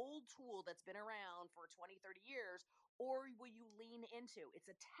the old tool that's been around for 20, 30 years, or will you lean into? It's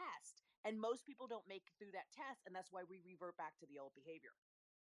a test. And most people don't make it through that test, and that's why we revert back to the old behavior.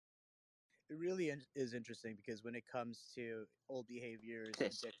 It really is interesting because when it comes to old behaviors,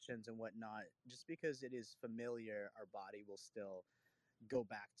 addictions, and whatnot, just because it is familiar, our body will still go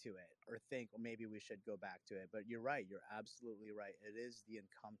back to it or think, well, maybe we should go back to it. But you're right. You're absolutely right. It is the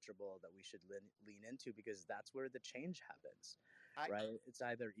uncomfortable that we should lean into because that's where the change happens, I right? It's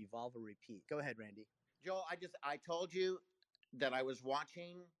either evolve or repeat. Go ahead, Randy. Joel, I told you that I was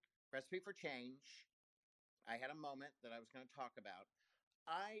watching Recipe for Change. I had a moment that I was going to talk about.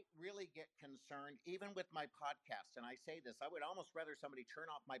 I really get concerned, even with my podcast. And I say this, I would almost rather somebody turn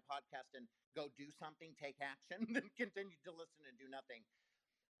off my podcast and go do something, take action, than continue to listen and do nothing.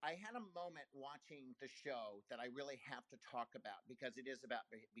 I had a moment watching the show that I really have to talk about because it is about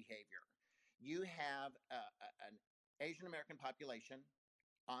behavior. You have an Asian American population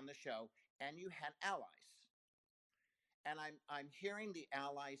on the show, and you had allies. And I'm hearing the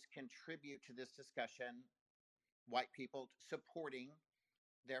allies contribute to this discussion, white people supporting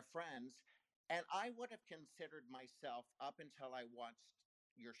their friends. And I would have considered myself up until I watched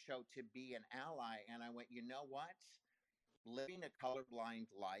your show to be an ally. And I went, you know what? Living a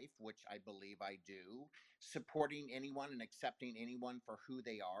colorblind life, which I believe I do, supporting anyone and accepting anyone for who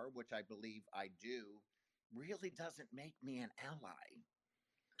they are, which I believe I do, really doesn't make me an ally.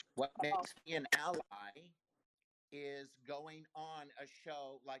 What makes me an ally is going on a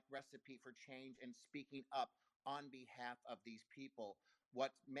show like Recipe for Change and speaking up on behalf of these people.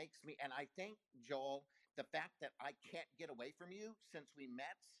 What makes me, and I think, Joel, the fact that I can't get away from you since we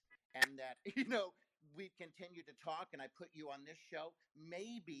met and that, we've continued to talk and I put you on this show,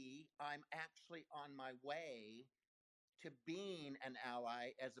 maybe I'm actually on my way to being an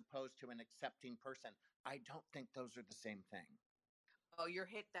ally as opposed to an accepting person. I don't think those are the same thing. Oh, you're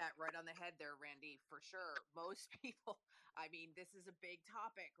hit that right on the head there, Randy, for sure. Most people, I mean, this is a big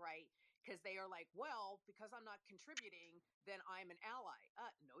topic, right? Because they are like, well, because I'm not contributing, then I'm an ally.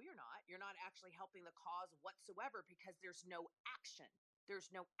 No, you're not. You're not actually helping the cause whatsoever because there's no action.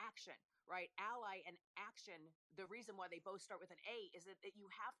 There's no action, right? Ally and action, the reason why they both start with an A is that you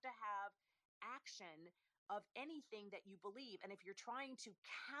have to have action of anything that you believe. And if you're trying to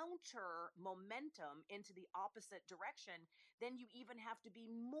counter momentum into the opposite direction, then you even have to be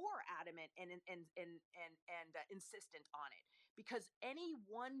more adamant and insistent on it because any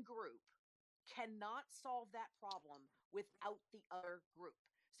one group cannot solve that problem without the other group.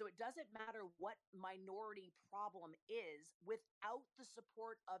 So it doesn't matter what minority problem is, without the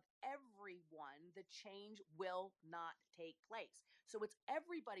support of everyone, the change will not take place. So it's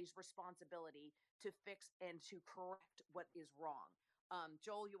everybody's responsibility to fix and to correct what is wrong.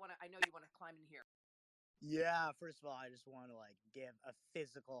 Joel, I know you want to climb in here. Yeah, first of all, I just want to give a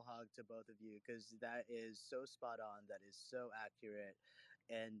physical hug to both of you because that is so spot on, that is so accurate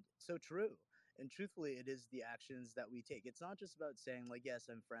and so true. And truthfully, it is the actions that we take. It's not just about saying yes,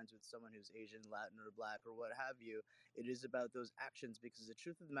 I'm friends with someone who's Asian, Latin, or Black, or what have you. It is about those actions because the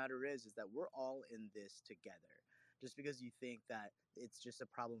truth of the matter is that we're all in this together. Just because you think that it's just a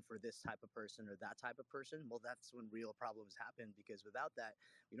problem for this type of person or that type of person, well, that's when real problems happen because without that,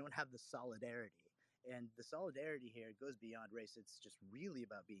 we don't have the solidarity. And the solidarity here goes beyond race. It's just really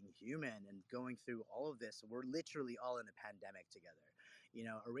about being human and going through all of this. We're literally all in a pandemic together,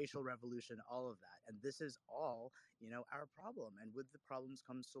 a racial revolution, all of that. And this is all, our problem. And with the problems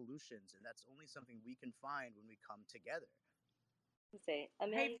comes solutions. And that's only something we can find when we come together. Say, Hey,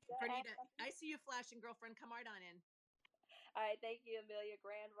 Amelia, you gonna add Bernita, something? I see you flashing, girlfriend. Come right on in. All right, thank you, Amelia.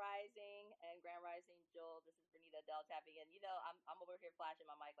 Grand Rising and Grand Rising, Joel. This is Bernita Dell tapping in. I'm over here flashing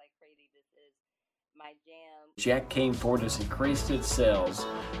my mic like crazy. This is my jam. Jack Cane Ford has increased its sales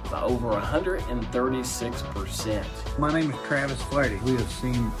by over 136%. My name is Travis Flaherty. We have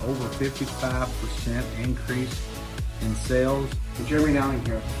seen over 55% increase in sales. Jeremy Downing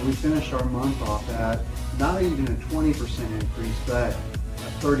here. We finished our month off at not even a 20% increase, but a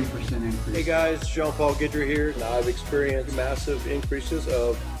 30% increase. Hey guys, Jean Paul Guidry here. Now I've experienced massive increases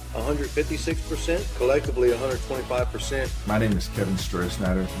of 156%, collectively 125%. My name is Kevin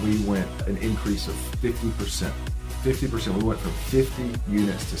Stroh-Snyder. We went an increase of 50%. 50%. We went from 50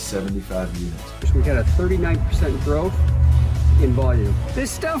 units to 75 units. We got a 39% growth in volume. This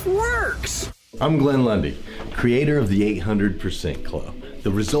stuff works! I'm Glenn Lundy, creator of the 800% Club.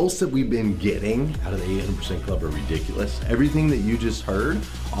 The results that we've been getting out of the 800% Club are ridiculous. Everything that you just heard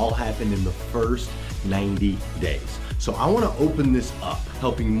all happened in the first 90 days. So I want to open this up,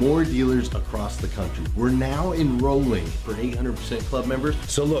 helping more dealers across the country. We're now enrolling for 800% Club members.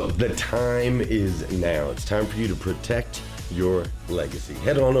 So look, the time is now. It's time for you to protect your legacy.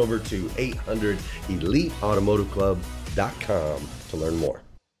 Head on over to 800eliteautomotiveclub.com to learn more.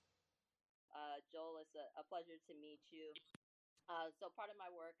 Joel, it's a pleasure to meet you. So part of my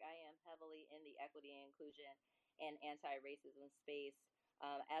work, I am heavily in the equity and inclusion and anti-racism space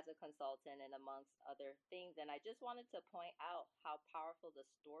as a consultant and amongst other things. And I just wanted to point out how powerful the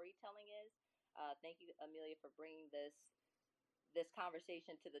storytelling is. Thank you, Amelia, for bringing this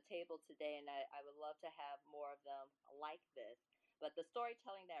conversation to the table today, and I would love to have more of them like this. But the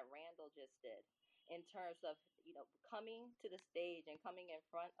storytelling that Randall just did in terms of, coming to the stage and coming in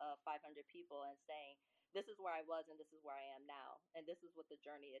front of 500 people and saying, this is where I was and this is where I am now. And this is what the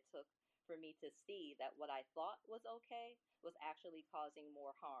journey it took for me to see that what I thought was okay was actually causing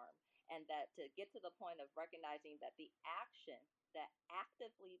more harm. And that to get to the point of recognizing that the action, that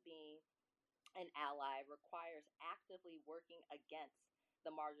actively being an ally requires actively working against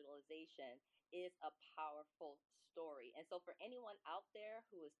the marginalization is a powerful story. And so for anyone out there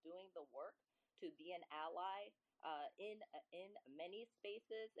who is doing the work to be an ally in many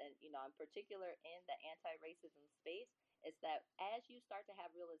spaces, and in particular in the anti-racism space, is that as you start to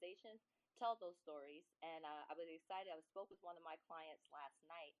have realizations, tell those stories. And I was excited. I spoke with one of my clients last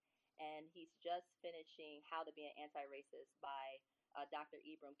night, and he's just finishing How to Be an Anti-Racist by Dr.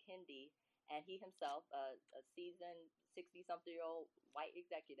 Ibram Kendi, and he himself, a seasoned 60-something-year-old white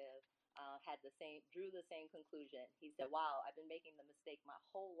executive, drew the same conclusion. He said, "Wow, I've been making the mistake my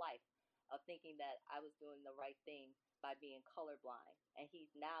whole life of thinking that I was doing the right thing by being colorblind," and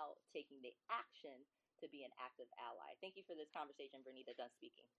he's now taking the action to be an active ally. Thank you for this conversation, Bernita. Done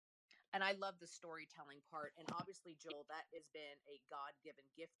speaking. And I love the storytelling part. And obviously, Joel, that has been a God-given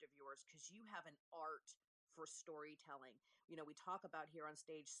gift of yours because you have an art for storytelling. We talk about here on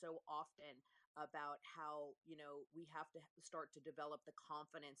stage so often about how, we have to start to develop the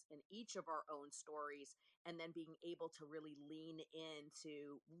confidence in each of our own stories and then being able to really lean in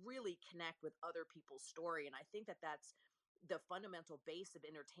to really connect with other people's story. And I think that that's the fundamental base of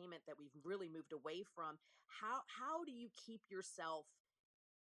entertainment that we've really moved away from. How do you keep yourself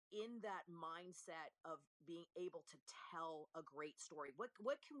in that mindset of being able to tell a great story?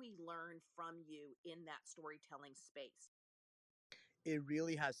 What can we learn from you in that storytelling space? It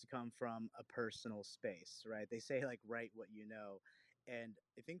really has to come from a personal space, right? They say write what you know. And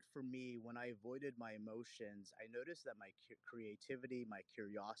I think for me, when I avoided my emotions, I noticed that my creativity, my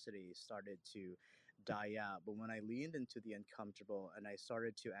curiosity started to die out. But when I leaned into the uncomfortable and I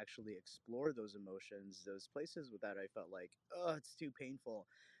started to actually explore those emotions, those places that I felt like, oh, it's too painful.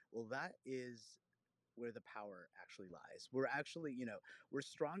 Well, that is where the power actually lies. We're actually, we're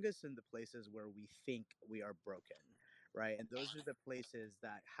strongest in the places where we think we are broken, right? And those are the places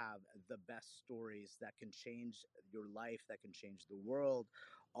that have the best stories that can change your life, that can change the world,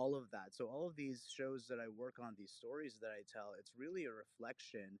 all of that. So all of these shows that I work on, these stories that I tell, it's really a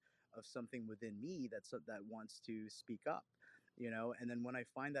reflection of something within me that wants to speak up. And then when I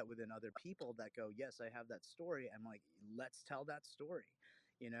find that within other people that go, yes, I have that story, I'm like, let's tell that story.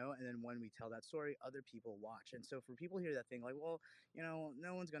 And then when we tell that story, other people watch. And so for people here that think like, well,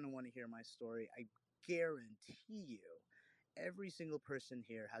 no one's going to want to hear my story, I guarantee you every single person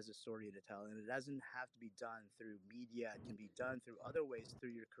here has a story to tell, and it doesn't have to be done through media. It can be done through other ways,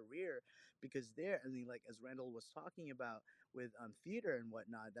 through your career, because I mean, like as Randall was talking about with theater and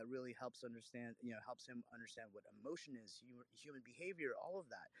whatnot, that really helps helps him understand what emotion is, human behavior, all of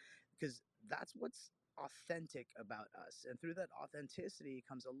that, because that's what's authentic about us. And through that authenticity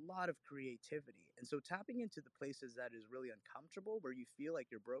comes a lot of creativity. And so tapping into the places that is really uncomfortable, where you feel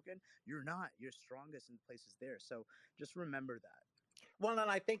like you're broken, you're not. You're strongest in the places there. So just remember that. Well, and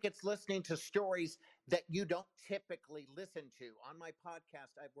I think it's listening to stories that you don't typically listen to. On my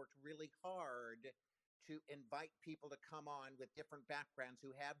podcast, I've worked really hard to invite people to come on with different backgrounds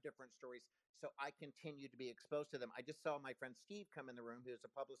who have different stories so I continue to be exposed to them. I just saw my friend Steve come in the room, who's a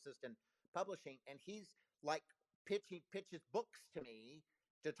publicist in publishing, and he's like pitches books to me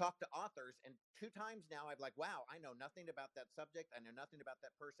to talk to authors. And 2 times now, I'm like, wow, I know nothing about that subject. I know nothing about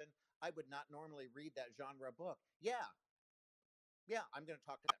that person. I would not normally read that genre book. Yeah, I'm going to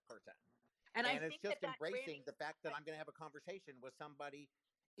talk to that person. And I it's think just that embracing Randy, the fact that I'm going to have a conversation with somebody,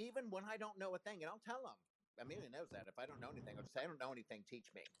 even when I don't know a thing, and I'll tell them. Amelia knows that. If I don't know anything, I'll just say, I don't know anything,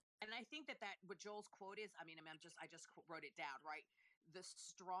 teach me. and I think that what Joel's quote is, I mean, I just wrote it down, right? The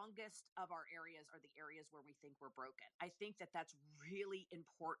strongest of our areas are the areas where we think we're broken. I think that that's really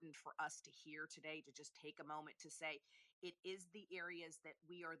important for us to hear today, to just take a moment to say it is the areas that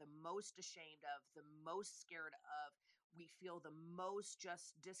we are the most ashamed of, the most scared of, we feel the most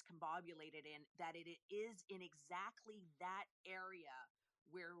just discombobulated in, that it is in exactly that area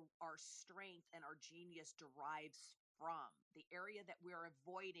where our strength and our genius derives from. The area that we're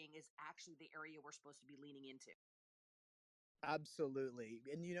avoiding is actually the area we're supposed to be leaning into. Absolutely.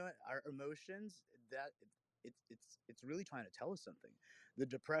 And you know what? Our emotions, that it's really trying to tell us something. The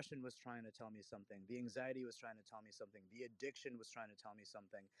depression was trying to tell me something. The anxiety was trying to tell me something. The addiction was trying to tell me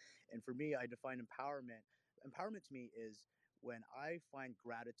something. And for me, I define empowerment. Empowerment to me is when I find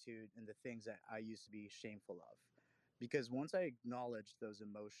gratitude in the things that I used to be shameful of. Because once I acknowledged those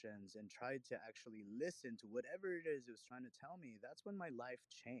emotions and tried to actually listen to whatever it is it was trying to tell me, that's when my life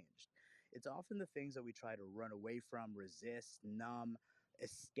changed. It's often the things that we try to run away from, resist, numb,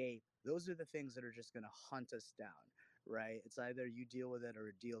 escape. Those are the things that are just going to hunt us down, right? It's either you deal with it or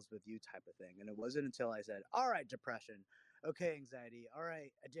it deals with you type of thing. And it wasn't until I said, all right, depression, okay, anxiety, all right,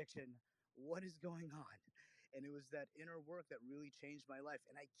 addiction, what is going on? And it was that inner work that really changed my life.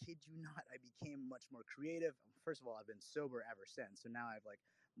 And I kid you not, I became much more creative. First of all, I've been sober ever since. So now I have like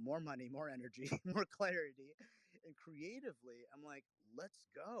more money, more energy, more clarity. And creatively, I'm like, let's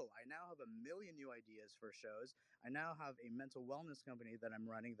go. I now have a million new ideas for shows. I now have a mental wellness company that I'm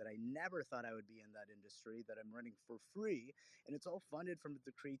running that I never thought I would be in that industry, that I'm running for free. And it's all funded from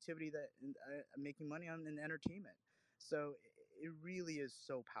the creativity that I'm making money on in entertainment. So it really is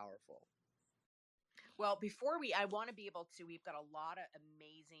so powerful. Well, I want to be able to, we've got a lot of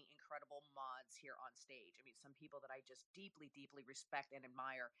amazing, incredible mods here on stage. I mean, some people that I just deeply, deeply respect and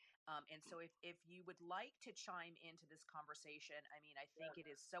admire. And so if you would like to chime into this conversation, I mean, I think it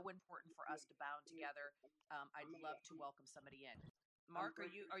is so important for us to bound together. I'd love to welcome somebody in. Mark, are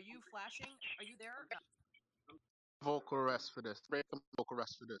you flashing? Are you there? No. Vocal rest for this. Break a vocal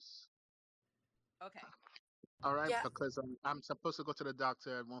rest for this. Okay. All right, Yeah. because I'm supposed to go to the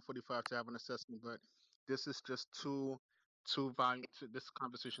doctor at 1:45 to have an assessment, but this is just too valuable. This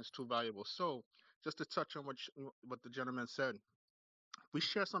conversation is too valuable. So, just to touch on what the gentleman said, we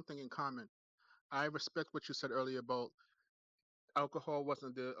share something in common. I respect what you said earlier about alcohol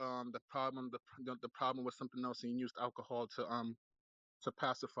wasn't the problem. The problem was something else, and you used alcohol to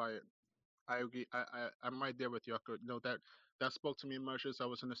pacify it. I agree. I'm right there with you. I could know that spoke to me in measures. I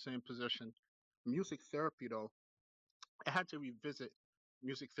was in the same position. Music therapy, though, I had to revisit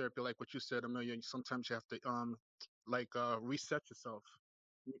music therapy, like what you said, Amelia. Sometimes you have to reset yourself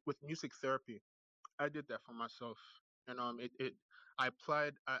with music therapy. I did that for myself, and I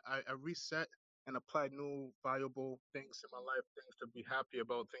applied, I reset and applied new valuable things in my life, things to be happy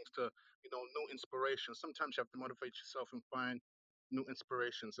about, things to new inspiration. Sometimes you have to motivate yourself and find new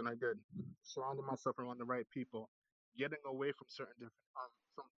inspirations, and I did. Surrounding myself around the right people, getting away from certain different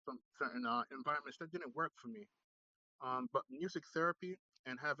from certain environments that didn't work for me. But music therapy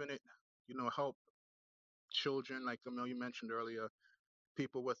and having it, help children, like Amelia mentioned earlier,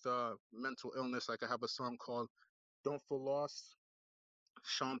 people with mental illness. Like I have a song called "Don't Feel Lost."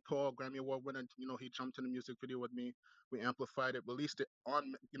 Sean Paul, Grammy Award winner, he jumped in the music video with me. We amplified it, released it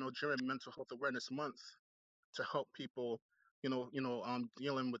on, during Mental Health Awareness Month to help people,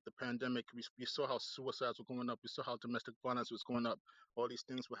 dealing with the pandemic. We saw how suicides were going up. We saw how domestic violence was going up. All these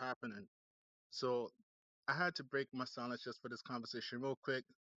things were happening. So I had to break my silence just for this conversation real quick.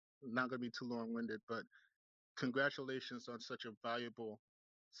 Not going to be too long-winded, but congratulations on such a valuable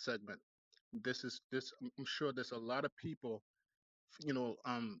segment. I'm sure there's a lot of people,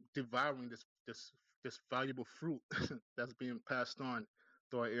 devouring this valuable fruit that's being passed on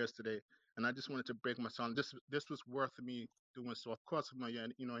through our ears today. And I just wanted to break my silence. This was worth me doing so. Of course, I'm not,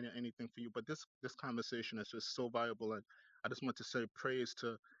 anything for you, but this conversation is just so valuable, and I just want to say praise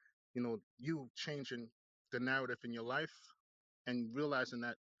to, you changing the narrative in your life and realizing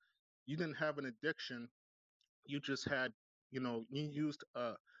that you didn't have an addiction. You just had, you used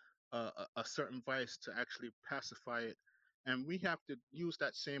a certain vice to actually pacify it. And we have to use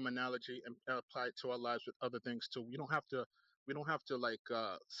that same analogy and apply it to our lives with other things too. We don't have to like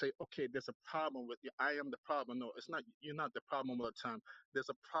say, okay, there's a problem with you. I am the problem. No, it's not. You're not the problem all the time. There's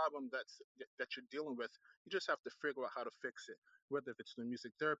a problem that you're dealing with. You just have to figure out how to fix it. Whether if it's through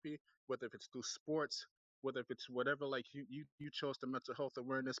music therapy, whether if it's through sports, whether if it's whatever. Like you chose the mental health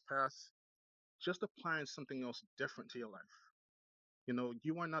awareness path. Just applying something else different to your life.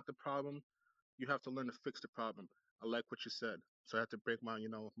 You are not the problem. You have to learn to fix the problem. I like what you said. So I had to break my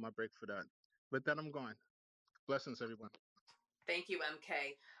break for that. With that, I'm going. Blessings, everyone. Thank you,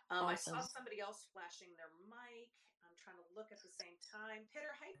 MK. I saw Awesome. somebody else flashing their mic. I'm trying to look at the same time.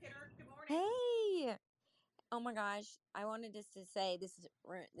 Pitter, hi, Pitter. Good morning. Hey! Oh my gosh, I wanted just to say this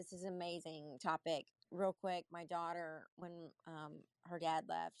is an amazing topic. Real quick, my daughter, when her dad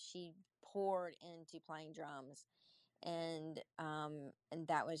left, she poured into playing drums, and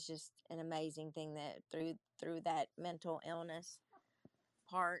that was just an amazing thing that through that mental illness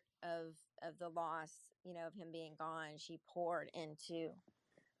part of the loss, of him being gone, she poured into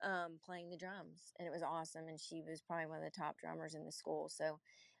playing the drums, and it was awesome. And she was probably one of the top drummers in the school. So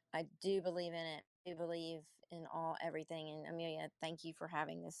I do believe in it. I do believe in everything. And Amelia, thank you for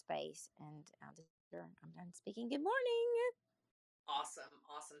having this space. And I'm done speaking. Good morning. Awesome,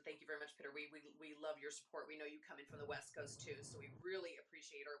 awesome. Thank you very much, Peter. We love your support. We know you come in from the West Coast too, so we really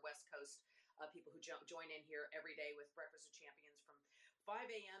appreciate our West Coast people who join in here every day with Breakfast with Champions from 5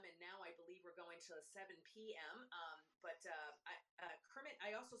 a.m. and now I believe we're going to 7 p.m. Kermit,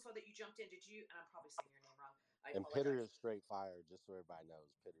 I also saw that you jumped in. Did you? And I'm probably saying your name wrong. I And apologize. Pitter is straight fire, just so everybody knows.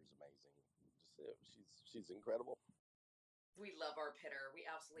 Pitter's amazing. She's incredible. We love our Pitter. We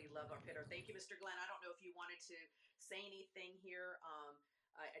absolutely love our Pitter. Thank you, Mr. Glenn. I don't know if you wanted to say anything here.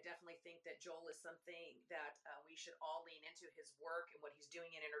 I definitely think that Joel is something that we should all lean into his work and what he's doing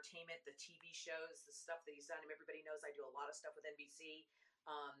in entertainment, the TV shows, the stuff that he's done. And everybody knows I do a lot of stuff with NBC.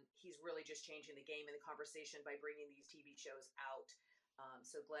 He's really just changing the game and the conversation by bringing these TV shows out.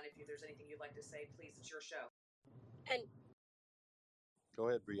 So, Glenn, if there's anything you'd like to say, please, it's your show. And Go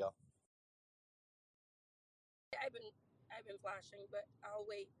ahead, Brielle. I've been flashing, but I'll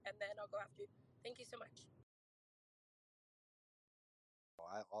wait and then I'll go after you. Thank you so much.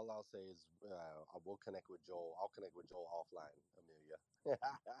 All I'll say is I will connect with Joel. I'll connect with Joel offline, Amelia.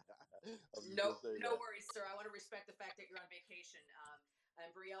 No worries, sir. I want to respect the fact that you're on vacation.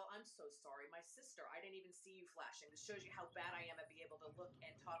 And Brielle, I'm so sorry. My sister, I didn't even see you flashing. This shows you how bad I am at being able to look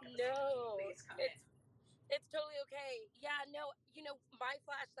and talk at the same time. Please come in. It's totally okay. Yeah, no, my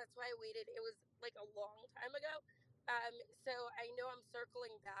flash, that's why I waited. It was like a long time ago. So I know I'm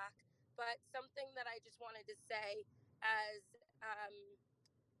circling back, but something that I just wanted to say as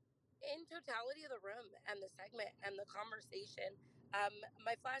in totality of the room and the segment and the conversation,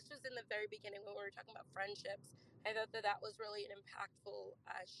 my flash was in the very beginning when we were talking about friendships. I thought that was really an impactful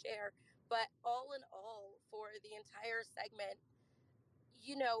share. But all in all, for the entire segment,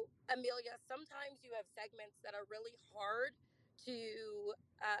 Amelia, sometimes you have segments that are really hard to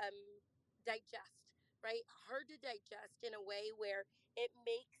digest, right? Hard to digest in a way where it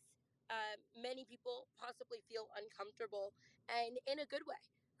makes many people possibly feel uncomfortable and in a good way,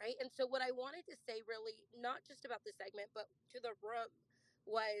 right? And so, what I wanted to say, really, not just about the segment, but to the room,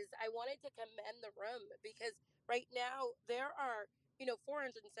 was I wanted to commend the room because right now there are,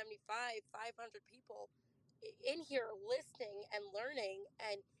 475, 500 people in here listening and learning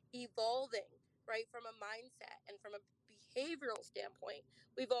and evolving, right, from a mindset and from a behavioral standpoint.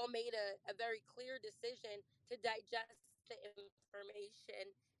 We've all made a very clear decision to digest the information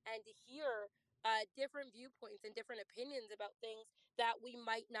and to hear different viewpoints and different opinions about things that we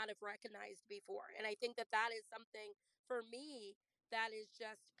might not have recognized before. And I think that is something for me that is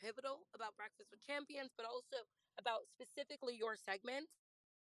just pivotal about Breakfast with Champions, but also about specifically your segments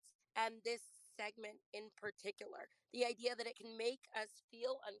and this segment in particular. The idea that it can make us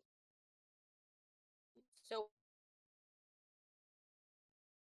feel so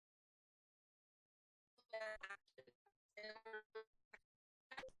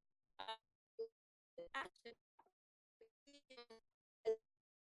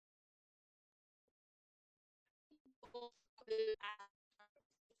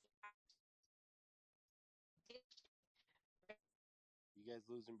You guys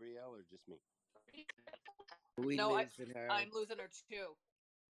losing Brielle or just me? No, I'm losing her too.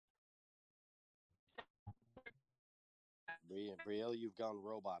 Brielle, you've gone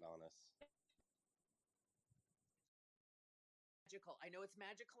robot on us. Magical. I know it's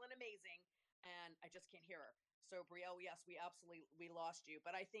magical and amazing, and I just can't hear her. So Brielle, yes, we lost you.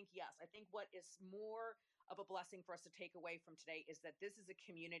 But I think, yes, I think what is more of a blessing for us to take away from today is that this is a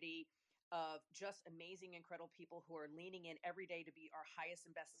community of just amazing, incredible people who are leaning in every day to be our highest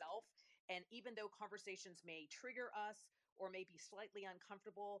and best self. And even though conversations may trigger us or may be slightly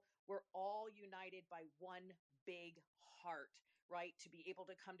uncomfortable, we're all united by one big heart, right? To be able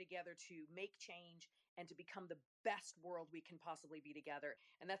to come together to make change and to become the best world we can possibly be together.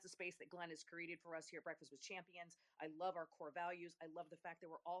 And that's a space that Glenn has created for us here at Breakfast with Champions. I love our core values. I love the fact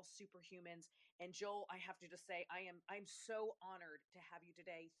that we're all superhumans. And Joel, I have to just say, I'm so honored to have you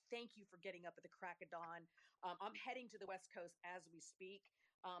today. Thank you for getting up at the crack of dawn. I'm heading to the West Coast as we speak.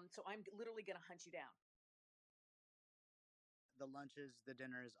 So I'm literally going to hunt you down. The lunches, the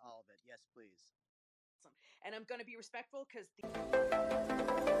dinners, all of it. Yes, please. Awesome. And I'm going to be respectful because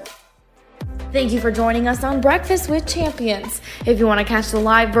Thank you for joining us on Breakfast with Champions. If you want to catch the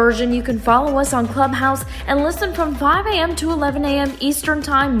live version, you can follow us on Clubhouse and listen from 5 a.m. to 11 a.m. Eastern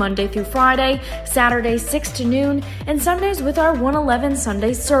Time, Monday through Friday, Saturdays 6 to noon, and Sundays with our 111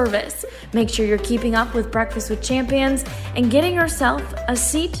 Sunday service. Make sure you're keeping up with Breakfast with Champions and getting yourself a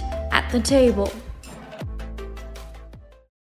seat at the table.